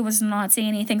basically was not saying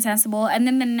anything sensible. And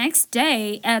then the next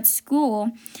day at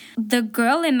school, the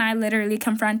girl and I literally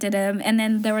confronted him. And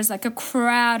then there was, like, a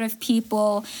crowd of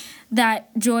people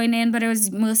that joined in, but it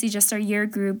was mostly just our year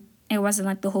group. It wasn't,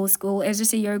 like, the whole school. It was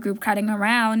just a year group crowding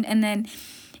around. And then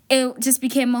it just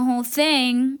became a whole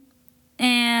thing.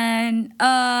 And,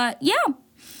 yeah.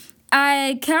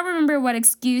 I can't remember what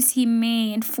excuse he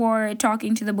made for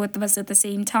talking to the both of us at the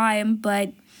same time,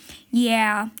 but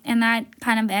yeah, and that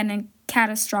kind of ended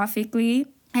catastrophically.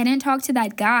 I didn't talk to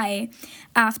that guy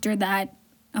after that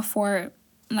for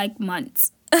like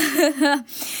months.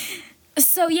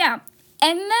 So yeah,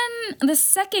 and then the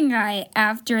second guy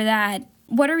after that,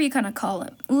 what are we gonna call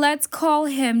him? Let's call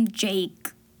him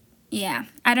Jake. Yeah,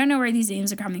 I don't know where these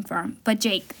names are coming from, but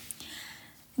Jake.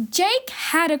 Jake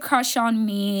had a crush on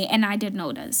me, and I did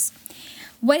notice.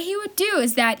 What he would do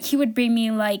is that he would bring me,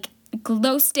 like,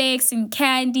 glow sticks and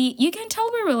candy. You can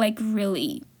tell we were, like,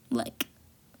 really,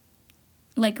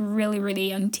 really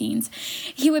young teens.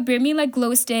 He would bring me, like,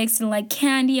 glow sticks and, like,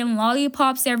 candy and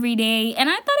lollipops every day, and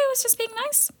I thought he was just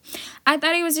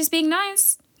being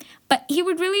nice. But he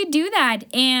would really do that,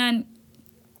 and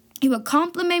he would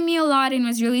compliment me a lot and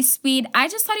was really sweet. I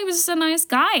just thought he was just a nice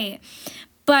guy.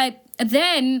 But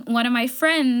then one of my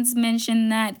friends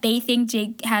mentioned that they think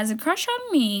Jake has a crush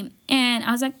on me. And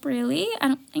I was like, really? I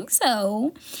don't think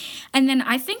so. And then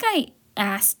I think I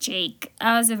asked Jake.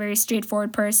 I was a very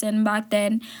straightforward person back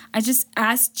then. I just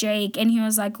asked Jake, and he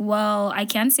was like, well, I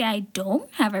can't say I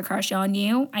don't have a crush on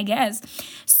you, I guess.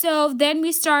 So then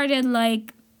we started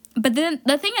like, but then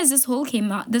the thing is, this whole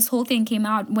thing came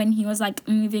out when he was like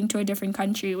moving to a different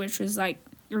country, which was like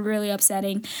really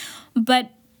upsetting.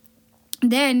 But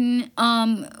then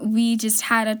we just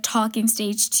had a talking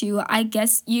stage too, I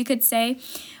guess you could say,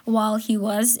 while he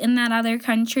was in that other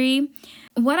country.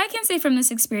 What I can say from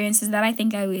this experience is that I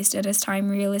think I wasted his time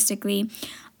realistically.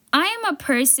 I am a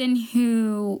person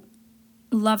who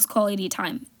loves quality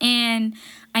time, and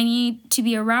I need to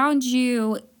be around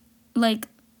you like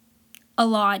a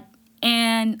lot,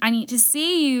 and I need to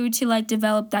see you to like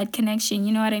develop that connection,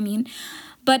 you know what I mean?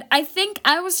 But I think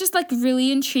I was just like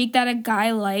really intrigued that a guy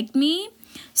liked me.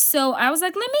 So I was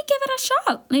like, let me give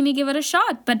it a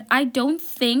shot. But I don't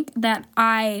think that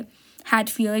I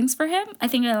had feelings for him. I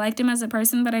think I liked him as a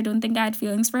person, but I don't think I had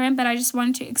feelings for him. But I just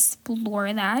wanted to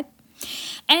explore that.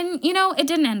 And, you know, it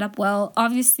didn't end up well.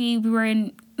 Obviously, we were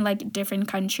in like different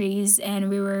countries and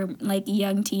we were like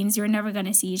young teens. We were never going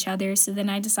to see each other. So then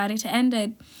I decided to end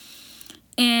it.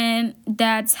 And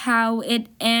that's how it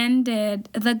ended.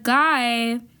 The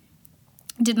guy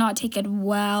did not take it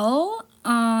well.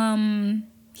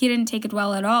 He didn't take it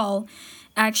well at all.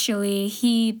 Actually,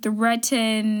 he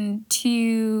threatened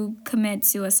to commit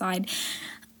suicide.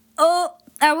 Oh,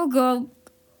 I will go.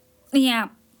 Yeah,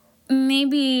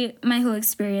 maybe my whole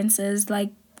experience is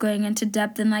like going into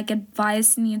depth and like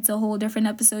advice needs a whole different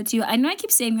episode too. I know I keep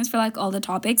saying this for like all the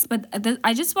topics, but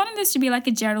I just wanted this to be like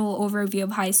a general overview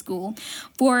of high school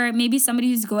for maybe somebody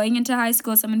who's going into high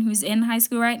school, someone who's in high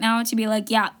school right now, to be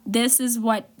like, yeah, this is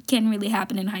what can really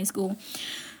happen in high school.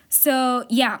 So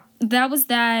yeah, that was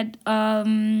that. I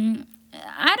don't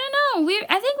know.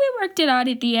 I think we worked it out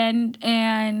at the end,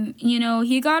 and you know,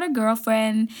 he got a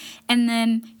girlfriend, and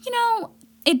then, you know,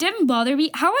 it didn't bother me.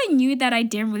 How I knew that I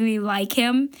didn't really like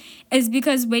him is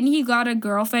because when he got a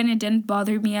girlfriend, it didn't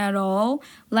bother me at all.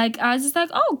 Like, I was just like,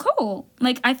 oh, cool.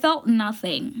 Like, I felt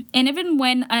nothing. And even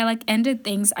when I, like, ended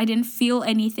things, I didn't feel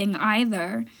anything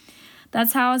either.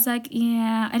 That's how I was like,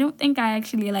 yeah, I don't think I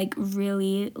actually, like,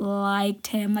 really liked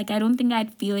him. Like, I don't think I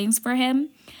had feelings for him.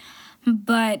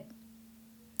 But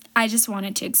I just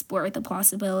wanted to explore the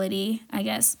possibility, I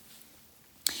guess.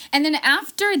 And then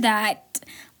after that,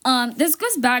 this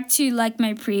goes back to like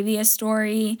my previous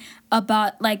story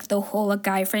about like the whole like,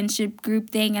 guy friendship group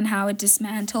thing and how it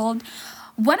dismantled.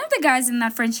 One of the guys in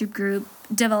that friendship group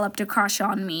developed a crush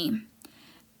on me.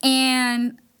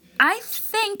 And I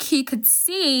think he could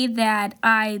see that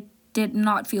I did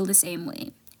not feel the same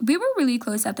way. We were really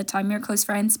close at the time. We were close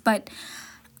friends, but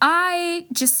I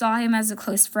just saw him as a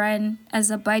close friend,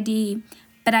 as a buddy,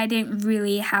 but I didn't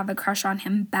really have a crush on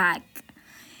him back.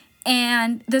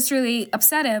 And this really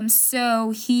upset him, so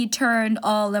he turned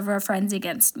all of our friends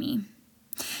against me.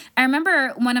 I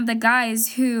remember one of the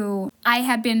guys who I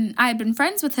had been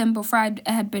friends with him before I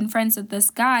had been friends with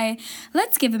this guy.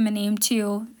 Let's give him a name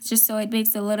too, just so it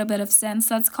makes a little bit of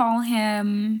sense. Let's call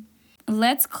him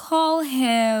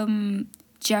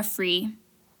Jeffrey.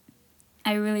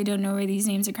 I really don't know where these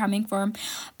names are coming from.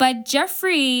 But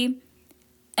Jeffrey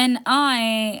and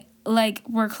I, like,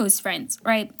 were close friends,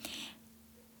 right?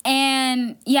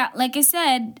 And, yeah, like I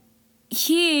said,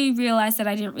 he realized that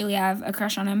I didn't really have a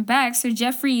crush on him back. So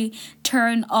Jeffrey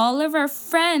turned all of our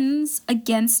friends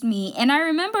against me. And I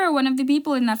remember one of the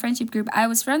people in that friendship group, I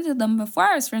was friends with them before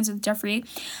I was friends with Jeffrey.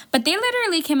 But they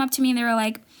literally came up to me and they were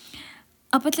like,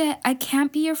 oh, but I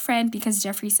can't be your friend because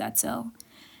Jeffrey said so.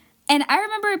 And I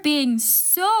remember being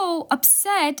so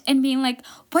upset and being like,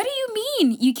 what do you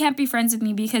mean you can't be friends with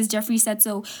me because Jeffrey said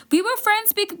so? We were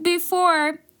friends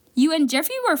before you and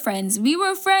Jeffrey were friends. We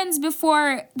were friends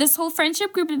before this whole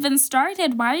friendship group even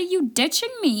started. Why are you ditching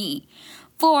me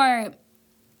for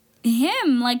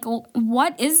him? Like,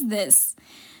 what is this?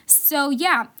 So,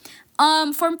 yeah.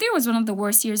 Form 3 was one of the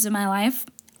worst years of my life.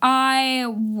 I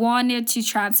wanted to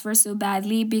transfer so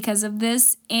badly because of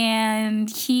this, and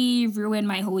he ruined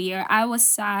my whole year. I was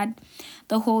sad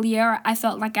the whole year. I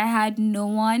felt like I had no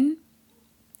one.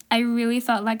 I really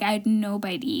felt like I had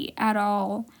nobody at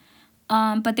all.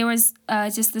 But there was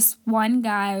just this one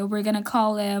guy. We're going to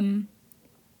call him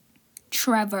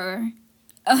Trevor.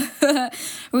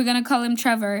 We're going to call him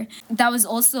Trevor. That was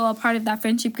also a part of that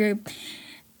friendship group.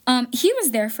 He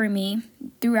was there for me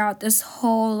throughout this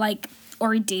whole, like,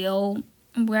 ordeal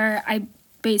where I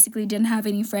basically didn't have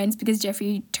any friends because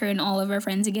Jeffrey turned all of our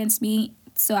friends against me.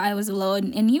 So I was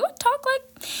alone, and he would talk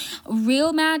like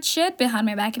real mad shit behind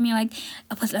my back and be like,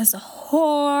 Apusla's a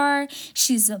whore,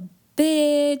 she's a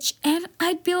bitch. And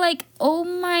I'd be like, oh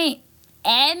my,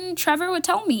 and Trevor would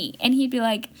tell me, and he'd be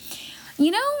like, you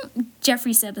know,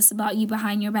 Jeffrey said this about you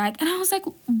behind your back. And I was like,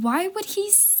 why would he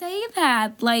say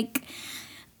that? Like,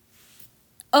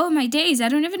 oh my days, I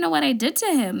don't even know what I did to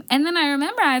him. And then I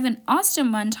remember I even asked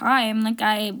him one time, like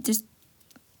I just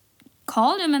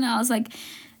called him and I was like,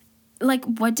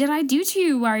 what did I do to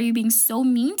you? Why are you being so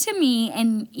mean to me?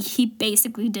 And he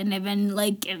basically didn't even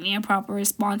like give me a proper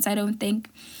response, I don't think.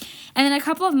 And then a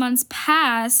couple of months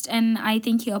passed and I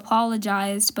think he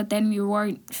apologized, but then we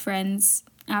weren't friends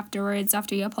afterwards.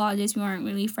 After he apologized, we weren't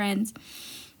really friends.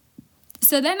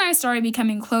 So then I started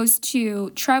becoming close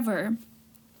to Trevor.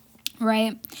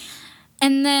 Right?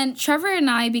 And then Trevor and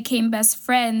I became best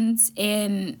friends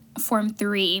in Form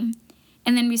 3.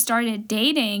 And then we started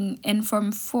dating in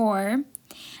Form 4.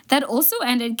 That also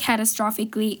ended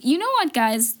catastrophically. You know what,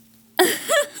 guys?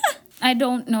 I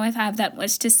don't know if I have that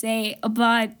much to say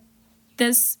about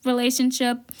this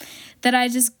relationship that I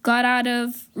just got out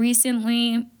of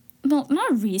recently. Well,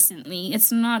 not recently.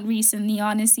 It's not recently,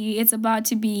 honestly. It's about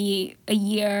to be a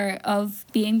year of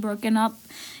being broken up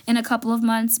in a couple of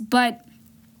months. But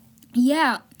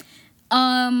yeah.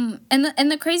 And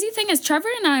the crazy thing is Trevor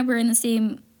and I were in the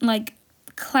same like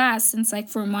class since like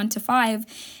Form 1 to 5.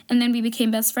 And then we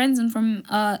became best friends in Form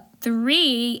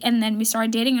 3. And then we started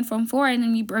dating in Form 4. And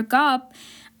then we broke up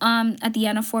at the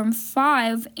end of Form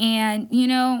 5. And, you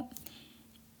know,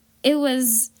 it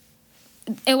was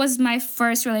my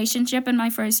first relationship and my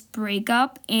first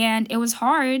breakup, and it was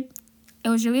hard. It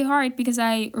was really hard because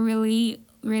I really,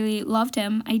 really loved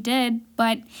him. I did,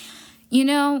 but, you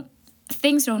know,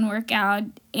 things don't work out,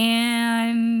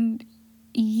 and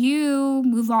you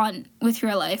move on with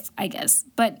your life, I guess.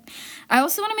 But I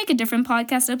also want to make a different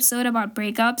podcast episode about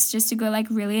breakups, just to go, like,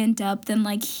 really in depth and,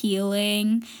 like,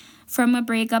 healing from a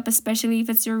breakup, especially if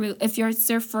it's it's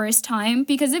your first time,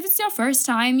 because if it's your first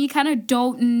time, you kind of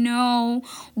don't know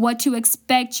what to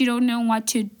expect, you don't know what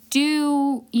to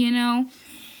do,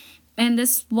 and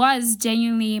this was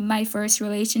genuinely my first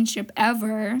relationship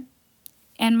ever,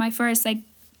 and my first, like,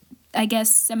 I guess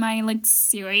semi, like,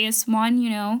 serious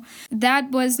one,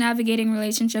 that was navigating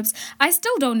relationships. I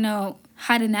still don't know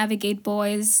how to navigate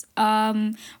boys.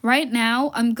 Right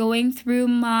now I'm going through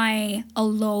my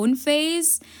alone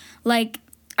phase. Like,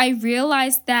 I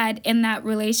realized that in that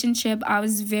relationship I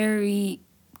was very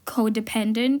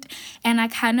codependent, and I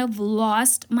kind of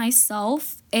lost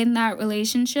myself in that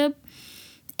relationship,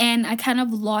 and I kind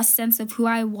of lost sense of who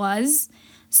I was.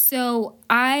 So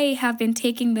I have been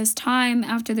taking this time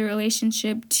after the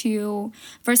relationship to,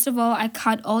 first of all, I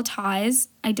cut all ties.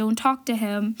 I don't talk to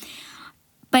him.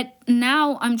 But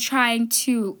now I'm trying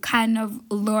to kind of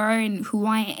learn who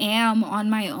I am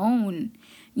on my own,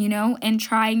 and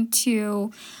trying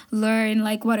to learn,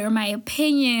 like, what are my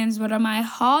opinions, what are my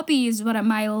hobbies, what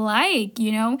am I like,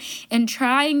 and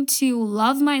trying to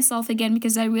love myself again,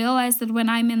 because I realize that when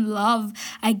I'm in love,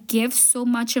 I give so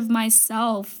much of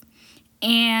myself,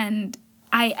 and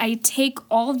I take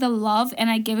all the love and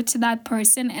I give it to that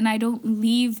person, and I don't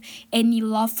leave any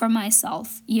love for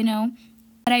myself,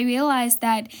 But I realized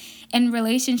that in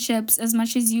relationships, as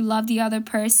much as you love the other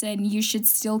person, you should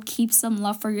still keep some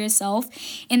love for yourself,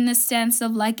 in the sense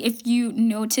of, like, if you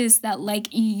notice that, like,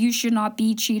 you should not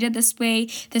be treated this way,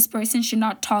 this person should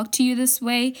not talk to you this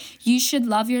way, you should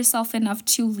love yourself enough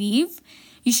to leave.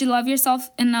 You should love yourself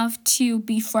enough to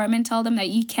be firm and tell them that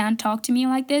you can't talk to me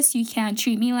like this, you can't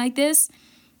treat me like this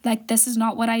is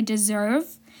not what I deserve.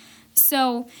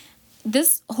 So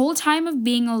this whole time of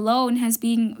being alone has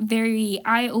been very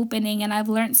eye-opening, and I've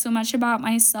learned so much about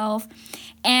myself,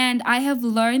 and I have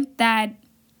learned that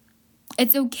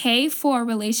it's okay for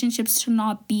relationships to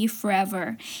not be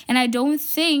forever. And I don't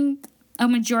think a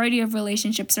majority of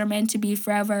relationships are meant to be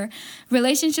forever.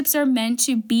 Relationships are meant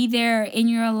to be there in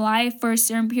your life for a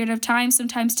certain period of time,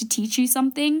 sometimes to teach you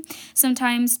something,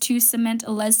 sometimes to cement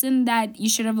a lesson that you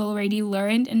should have already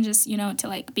learned, and just, to,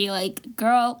 like, be like,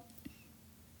 girl,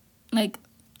 like,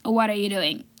 what are you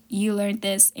doing? You learned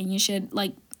this, and you should,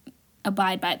 like,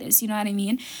 abide by this, you know what I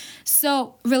mean?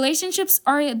 So relationships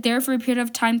are there for a period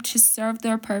of time to serve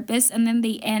their purpose, and then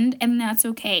they end, and that's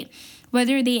okay.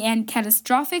 Whether they end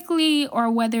catastrophically or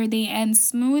whether they end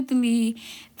smoothly,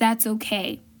 that's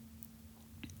okay.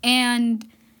 And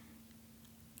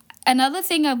another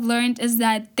thing I've learned is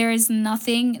that there is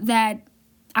nothing that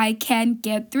I can't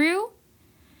get through.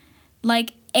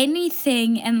 Like,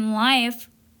 anything in life,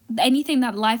 anything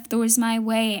that life throws my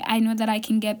way, I know that I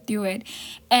can get through it.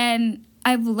 And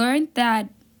I've learned that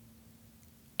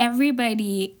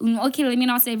everybody, okay, let me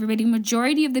not say everybody,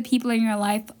 majority of the people in your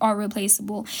life are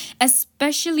replaceable,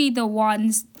 especially the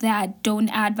ones that don't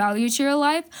add value to your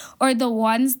life, or the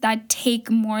ones that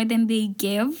take more than they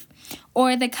give,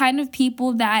 or the kind of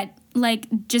people that, like,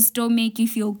 just don't make you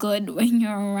feel good when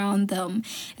you're around them.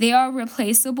 They are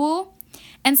replaceable.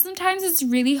 And sometimes it's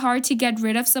really hard to get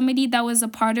rid of somebody that was a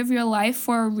part of your life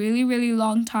for a really, really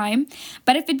long time.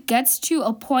 But if it gets to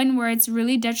a point where it's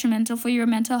really detrimental for your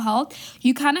mental health,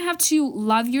 you kind of have to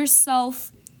love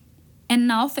yourself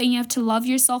enough, and you have to love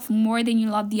yourself more than you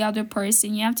love the other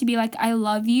person. You have to be like, I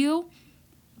love you,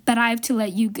 but I have to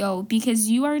let you go because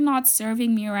you are not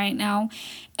serving me right now,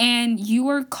 and you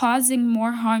are causing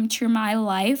more harm to my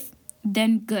life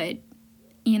than good.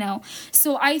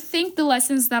 So I think the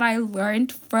lessons that I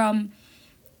learned from,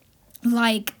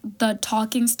 like, the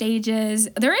talking stages,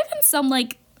 there are even some,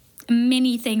 like,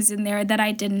 mini things in there that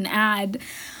I didn't add,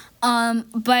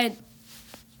 but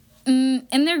in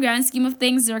their grand scheme of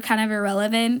things, they're kind of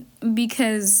irrelevant,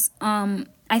 because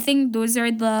I think those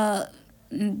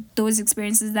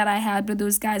experiences that I had with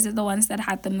those guys are the ones that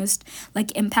had the most,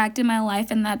 like, impact in my life,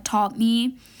 and that taught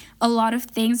me a lot of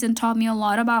things and taught me a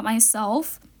lot about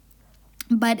myself.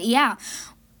 But yeah,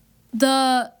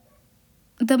 the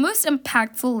most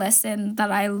impactful lesson that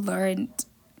I learned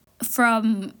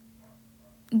from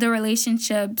the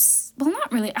relationships, well,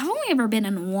 not really, I've only ever been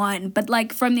in one, but,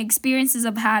 like, from the experiences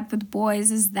I've had with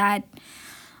boys, is that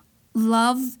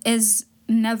love is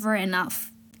never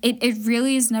enough. It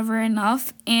really is never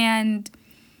enough, and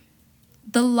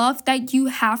the love that you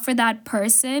have for that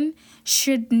person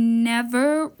should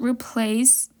never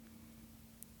replace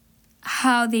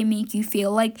how they make you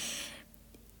feel, like,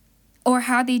 or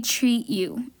how they treat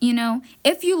you.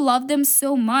 If you love them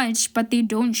so much but they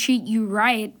don't treat you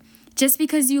right, just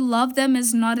because you love them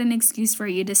is not an excuse for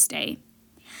you to stay.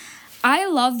 I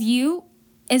love you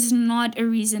is not a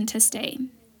reason to stay.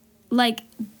 Like,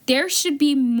 there should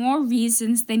be more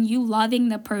reasons than you loving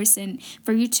the person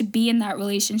for you to be in that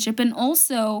relationship. And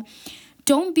also,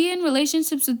 don't be in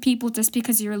relationships with people just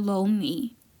because you're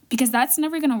lonely, because that's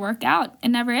never going to work out. It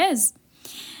never is.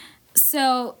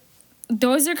 So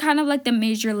those are kind of like the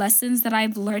major lessons that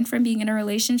I've learned from being in a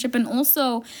relationship. And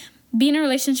also, be in a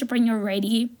relationship when you're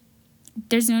ready.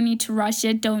 There's no need to rush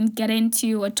it. Don't get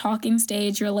into a talking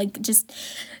stage, or like just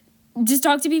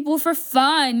talk to people for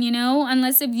fun,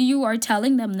 unless if you are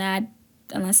telling them that,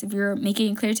 unless if you're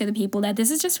making it clear to the people that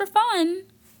this is just for fun,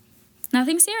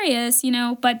 nothing serious,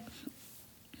 but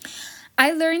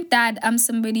I learned that I'm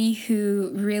somebody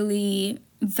who really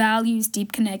values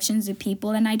deep connections with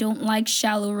people, and I don't like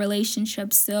shallow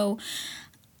relationships. So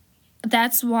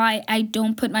that's why I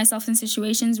don't put myself in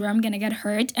situations where I'm gonna get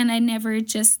hurt, and I never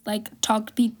just like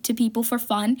talk to people for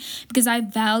fun, because I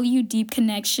value deep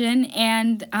connection,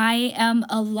 and I am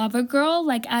a lover girl.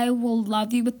 Like, I will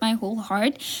love you with my whole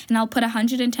heart, and I'll put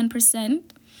 110%.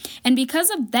 And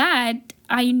because of that,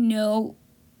 I know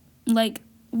like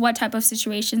what type of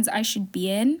situations I should be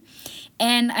in.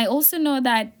 And I also know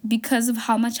that because of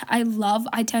how much I love,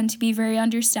 I tend to be very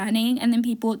understanding, and then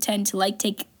people tend to like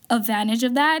take advantage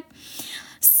of that.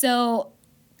 So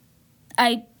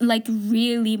I like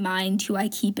really mind who I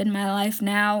keep in my life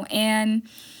now. And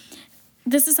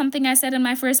this is something I said in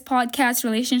my first podcast: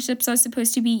 relationships are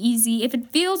supposed to be easy. If it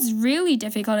feels really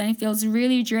difficult and it feels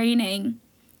really draining,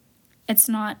 it's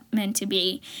not meant to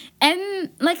be.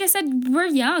 And like I said, we're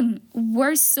young.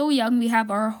 We're so young. We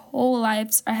have our whole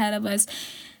lives ahead of us.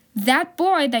 That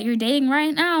boy that you're dating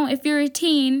right now, if you're a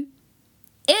teen,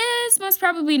 is most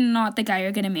probably not the guy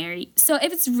you're going to marry. So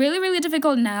if it's really, really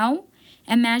difficult now,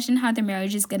 imagine how the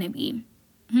marriage is going to be.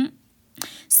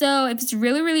 So if it's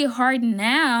really, really hard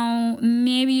now,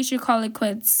 maybe you should call it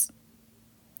quits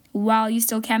while you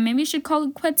still can. Maybe you should call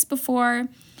it quits before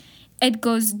it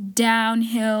goes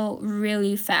downhill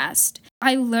really fast.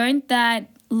 I learned that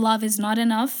love is not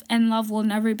enough, and love will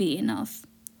never be enough.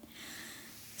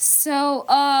 So,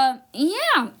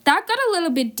 yeah, that got a little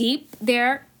bit deep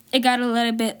there. It got a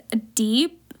little bit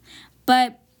deep.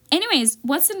 But anyways,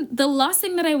 the last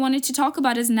thing that I wanted to talk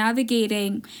about is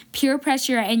navigating peer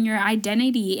pressure and your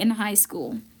identity in high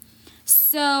school.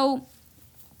 So,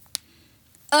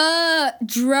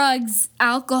 drugs,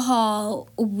 alcohol,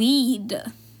 weed.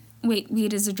 Wait,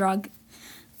 weed is a drug.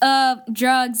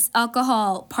 Drugs,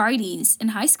 alcohol, parties in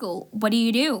high school. What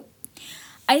do?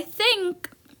 I think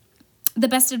the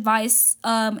best advice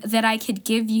that I could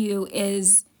give you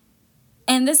is,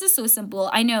 and this is so simple,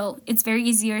 I know it's very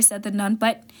easier said than done,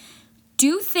 but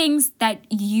do things that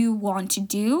you want to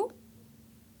do,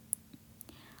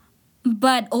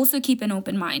 but also keep an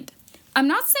open mind. I'm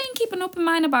not saying keep an open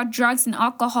mind about drugs and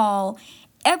alcohol.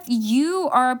 If you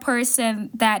are a person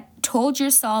that told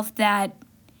yourself that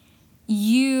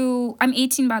I'm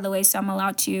 18, by the way, so I'm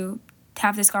allowed to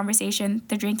have this conversation.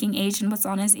 The drinking age and what's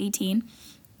on is 18.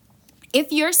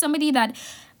 If you're somebody that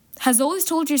has always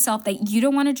told yourself that you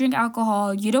don't want to drink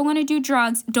alcohol, you don't want to do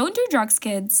drugs, don't do drugs,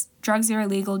 kids. Drugs are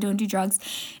illegal. Don't do drugs.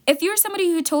 If you're somebody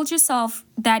who told yourself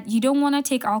that you don't want to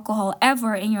take alcohol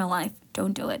ever in your life,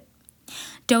 don't do it.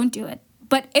 Don't do it.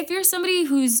 But if you're somebody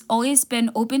who's always been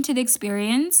open to the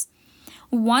experience,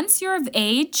 once you're of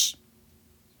age,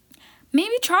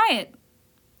 maybe try it,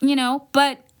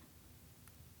 but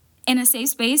in a safe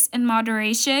space, in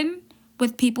moderation,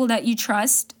 with people that you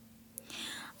trust.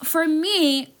 For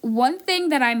me, one thing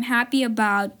that I'm happy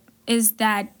about is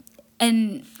that,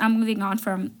 and I'm moving on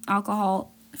from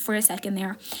alcohol for a second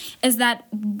there, is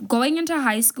that going into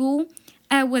high school,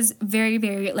 I was very,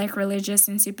 very, like, religious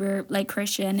and super, like,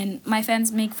 Christian. And my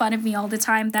friends make fun of me all the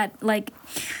time that, like,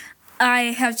 I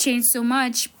have changed so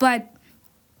much. But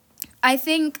I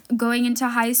think going into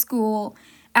high school,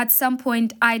 at some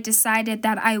point, I decided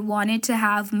that I wanted to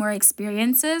have more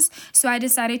experiences. So I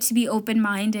decided to be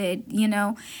open-minded,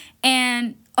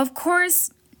 And, of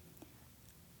course,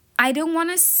 I don't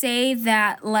want to say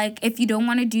that, like, if you don't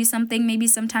want to do something, maybe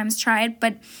sometimes try it.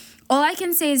 But all I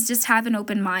can say is just have an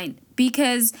open mind.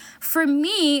 Because for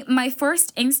me, my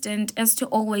first instinct is to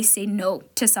always say no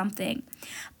to something.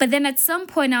 But then at some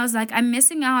point, I was like, I'm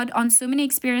missing out on so many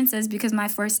experiences because my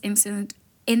first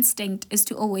instinct is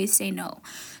to always say no.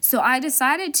 So I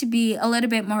decided to be a little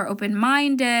bit more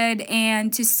open-minded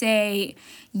and to say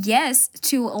yes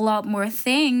to a lot more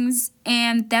things.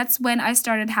 And that's when I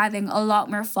started having a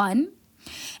lot more fun.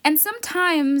 And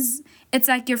sometimes it's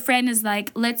like your friend is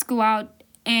like, let's go out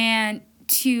and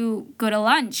to go to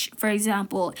lunch, for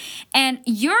example. And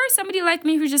you're somebody like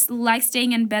me who just likes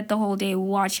staying in bed the whole day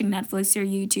watching Netflix or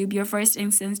YouTube. Your first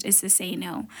instinct is to say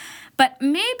no. But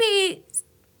maybe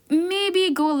maybe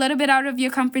go a little bit out of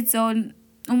your comfort zone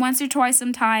once or twice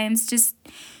sometimes, just,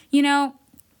 you know,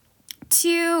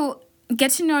 to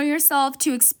get to know yourself,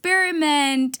 to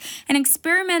experiment. And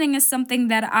experimenting is something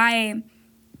that I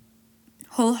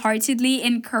wholeheartedly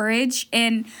encourage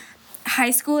in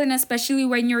high school, and especially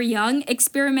when you're young.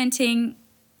 Experimenting,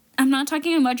 I'm not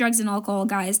talking about drugs and alcohol,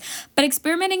 guys, but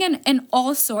experimenting in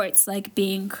all sorts, like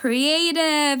being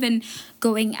creative and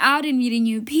going out and meeting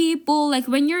new people. Like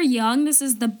when you're young, this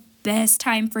is the best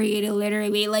time for you to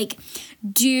literally like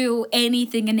do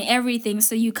anything and everything,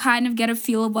 so you kind of get a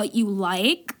feel of what you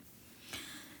like.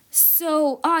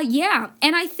 So yeah,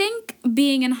 and I think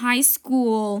being in high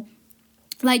school,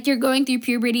 like you're going through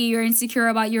puberty, you're insecure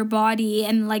about your body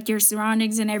and like your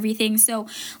surroundings and everything. So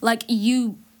like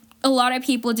a lot of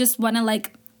people just want to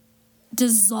like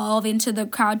dissolve into the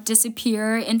crowd,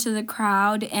 disappear into the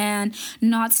crowd and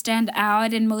not stand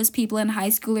out. And most people in high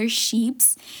school are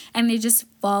sheeps and they just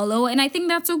follow. And I think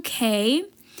that's okay,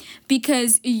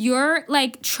 because you're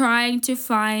like trying to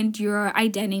find your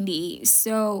identity.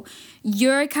 So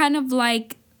you're kind of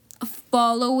like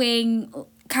following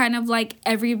kind of like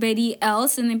everybody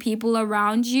else and the people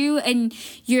around you, and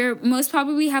you're most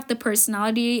probably have the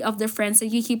personality of the friends that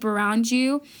you keep around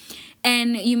you,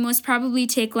 and you most probably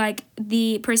take like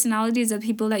the personalities of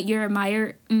people that you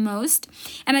admire most.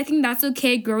 And I think that's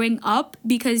okay growing up,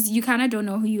 because you kind of don't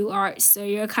know who you are, so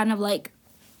you're kind of like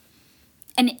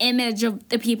an image of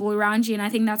the people around you, and I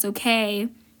think that's okay.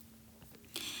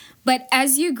 But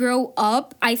as you grow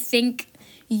up, I think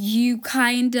you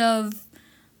kind of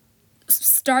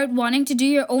start wanting to do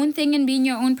your own thing and being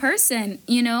your own person,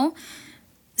 you know?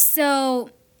 So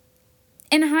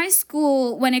in high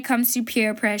school, when it comes to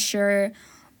peer pressure,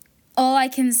 all I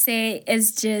can say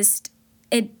is just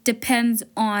it depends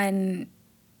on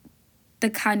the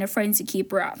kind of friends you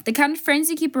keep around. The kind of friends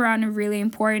you keep around are really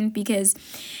important, because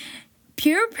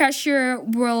peer pressure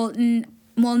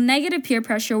negative peer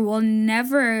pressure will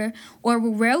never or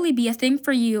will rarely be a thing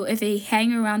for you if you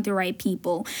hang around the right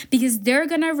people, because they're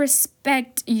gonna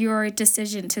respect your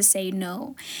decision to say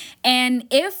no. And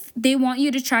if they want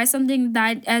you to try something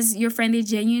that as your friend they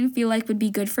genuinely feel like would be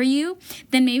good for you,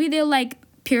 then maybe they'll like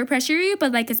peer pressure you,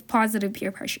 but like it's positive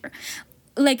peer pressure.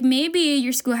 Like maybe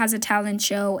your school has a talent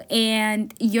show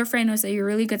and your friend knows that you're a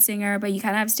really good singer, but you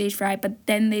kind of have stage fright, but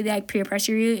then they like peer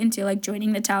pressure you into like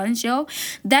joining the talent show.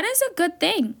 That is a good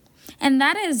thing. And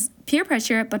that is peer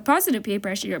pressure, but positive peer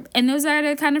pressure. And those are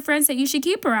the kind of friends that you should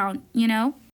keep around, you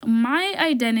know? My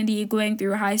identity going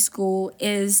through high school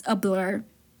is a blur.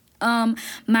 My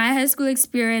high school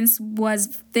experience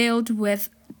was filled with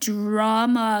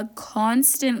drama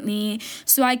constantly,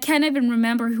 so I can't even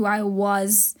remember who I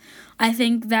was. I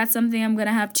think that's something I'm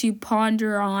gonna have to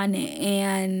ponder on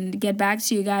and get back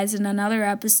to you guys in another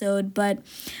episode. But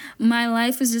my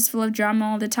life was just full of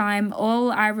drama all the time.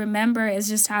 All I remember is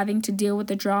just having to deal with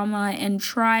the drama and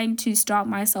trying to stop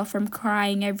myself from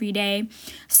crying every day.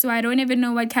 So I don't even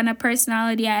know what kind of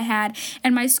personality I had.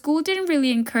 And my school didn't really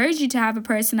encourage you to have a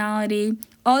personality.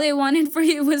 All they wanted for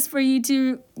you was for you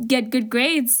to get good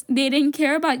grades. They didn't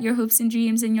care about your hopes and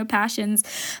dreams and your passions.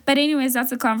 But anyways,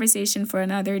 that's a conversation for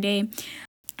another day.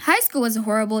 High school was a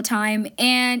horrible time.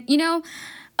 And, you know,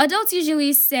 adults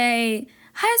usually say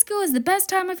high school is the best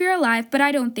time of your life, but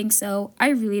I don't think so. I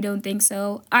really don't think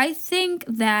so. I think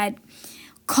that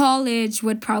college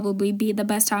would probably be the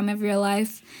best time of your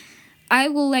life. I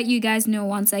will let you guys know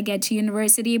once I get to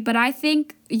university, but I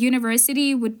think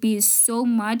university would be so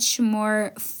much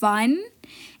more fun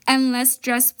and less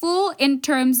stressful in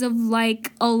terms of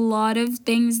like a lot of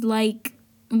things, like,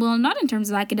 well, not in terms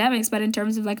of academics, but in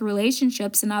terms of like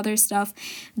relationships and other stuff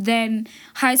than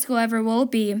high school ever will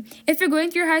be. If you're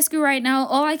going through high school right now,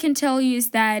 all I can tell you is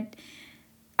that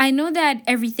I know that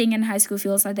everything in high school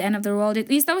feels like the end of the world. At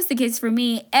least that was the case for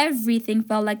me. Everything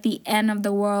felt like the end of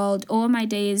the world. All my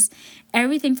days,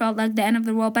 everything felt like the end of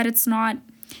the world, but it's not.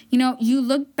 You know, you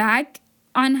look back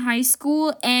on high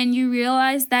school and you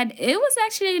realize that it was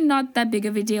actually not that big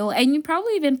of a deal. And you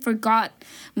probably even forgot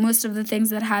most of the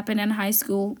things that happened in high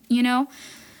school, you know?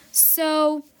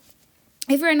 So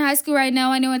if you're in high school right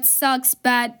now, I know it sucks,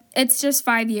 but it's just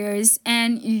 5 years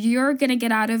and you're going to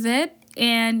get out of it.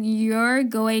 And you're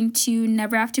going to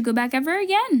never have to go back ever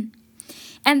again.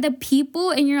 And the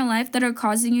people in your life that are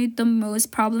causing you the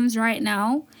most problems right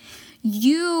now,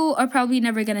 you are probably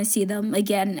never going to see them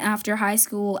again after high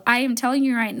school. I am telling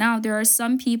you right now, there are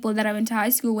some people that I went to high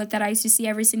school with that I used to see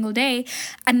every single day.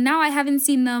 And now I haven't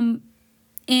seen them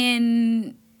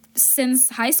since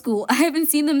high school. I haven't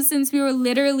seen them since we were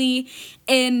literally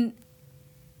in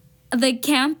the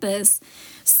campus.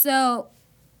 So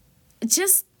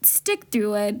just stick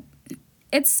through it.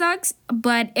 it sucks,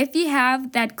 but if you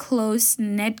have that close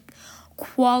knit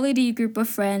quality group of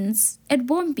friends, it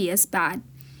won't be as bad.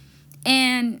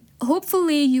 And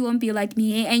hopefully you won't be like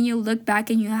me and you look back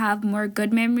and you have more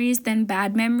good memories than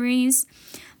bad memories.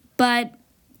 But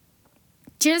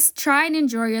just try and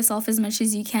enjoy yourself as much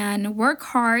as you can. Work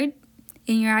hard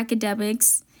in your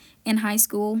academics in high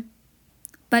school,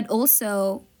 but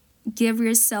also give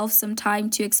yourself some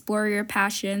time to explore your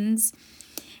passions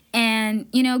and,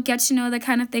 get to know the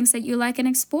kind of things that you like and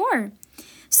explore.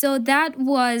 So that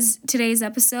was today's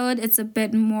episode. It's a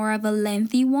bit more of a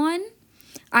lengthy one.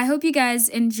 I hope you guys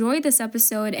enjoyed this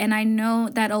episode, and I know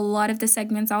that a lot of the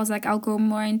segments I was like, I'll go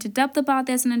more into depth about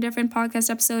this in a different podcast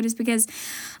episode, is because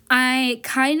I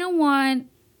kind of want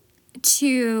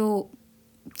to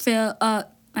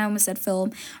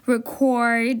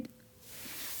record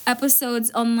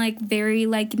episodes on like very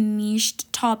like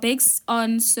niched topics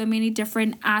on so many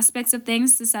different aspects of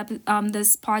things. This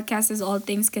podcast is all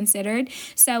things considered,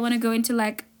 so I want to go into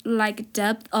like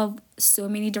depth of so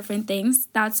many different things.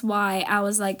 That's why I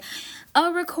was like,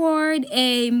 I'll record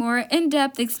a more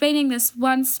in-depth explaining this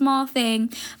one small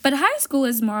thing. But high school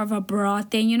is more of a broad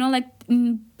thing,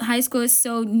 high school is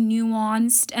so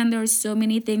nuanced and there's so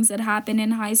many things that happen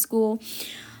in high school.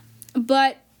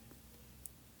 But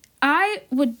I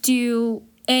would do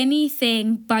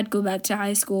anything but go back to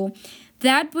high school.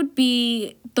 That would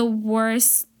be the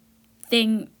worst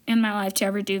thing in my life to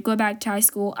ever do, go back to high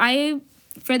school.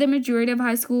 For the majority of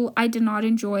high school, I did not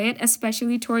enjoy it,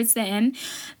 especially towards the end.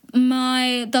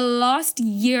 The last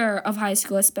year of high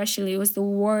school especially was the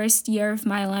worst year of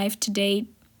my life to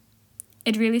date.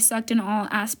 It really sucked in all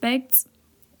aspects.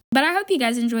 But I hope you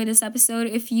guys enjoyed this episode.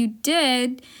 If you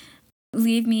did,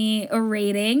 leave me a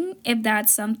rating if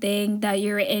that's something that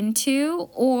you're into,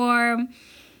 or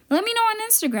let me know on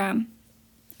Instagram.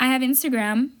 I have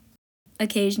Instagram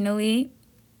occasionally.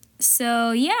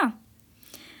 So yeah.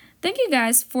 Thank you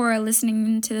guys for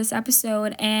listening to this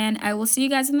episode, and I will see you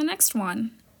guys in the next one.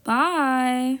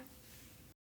 Bye.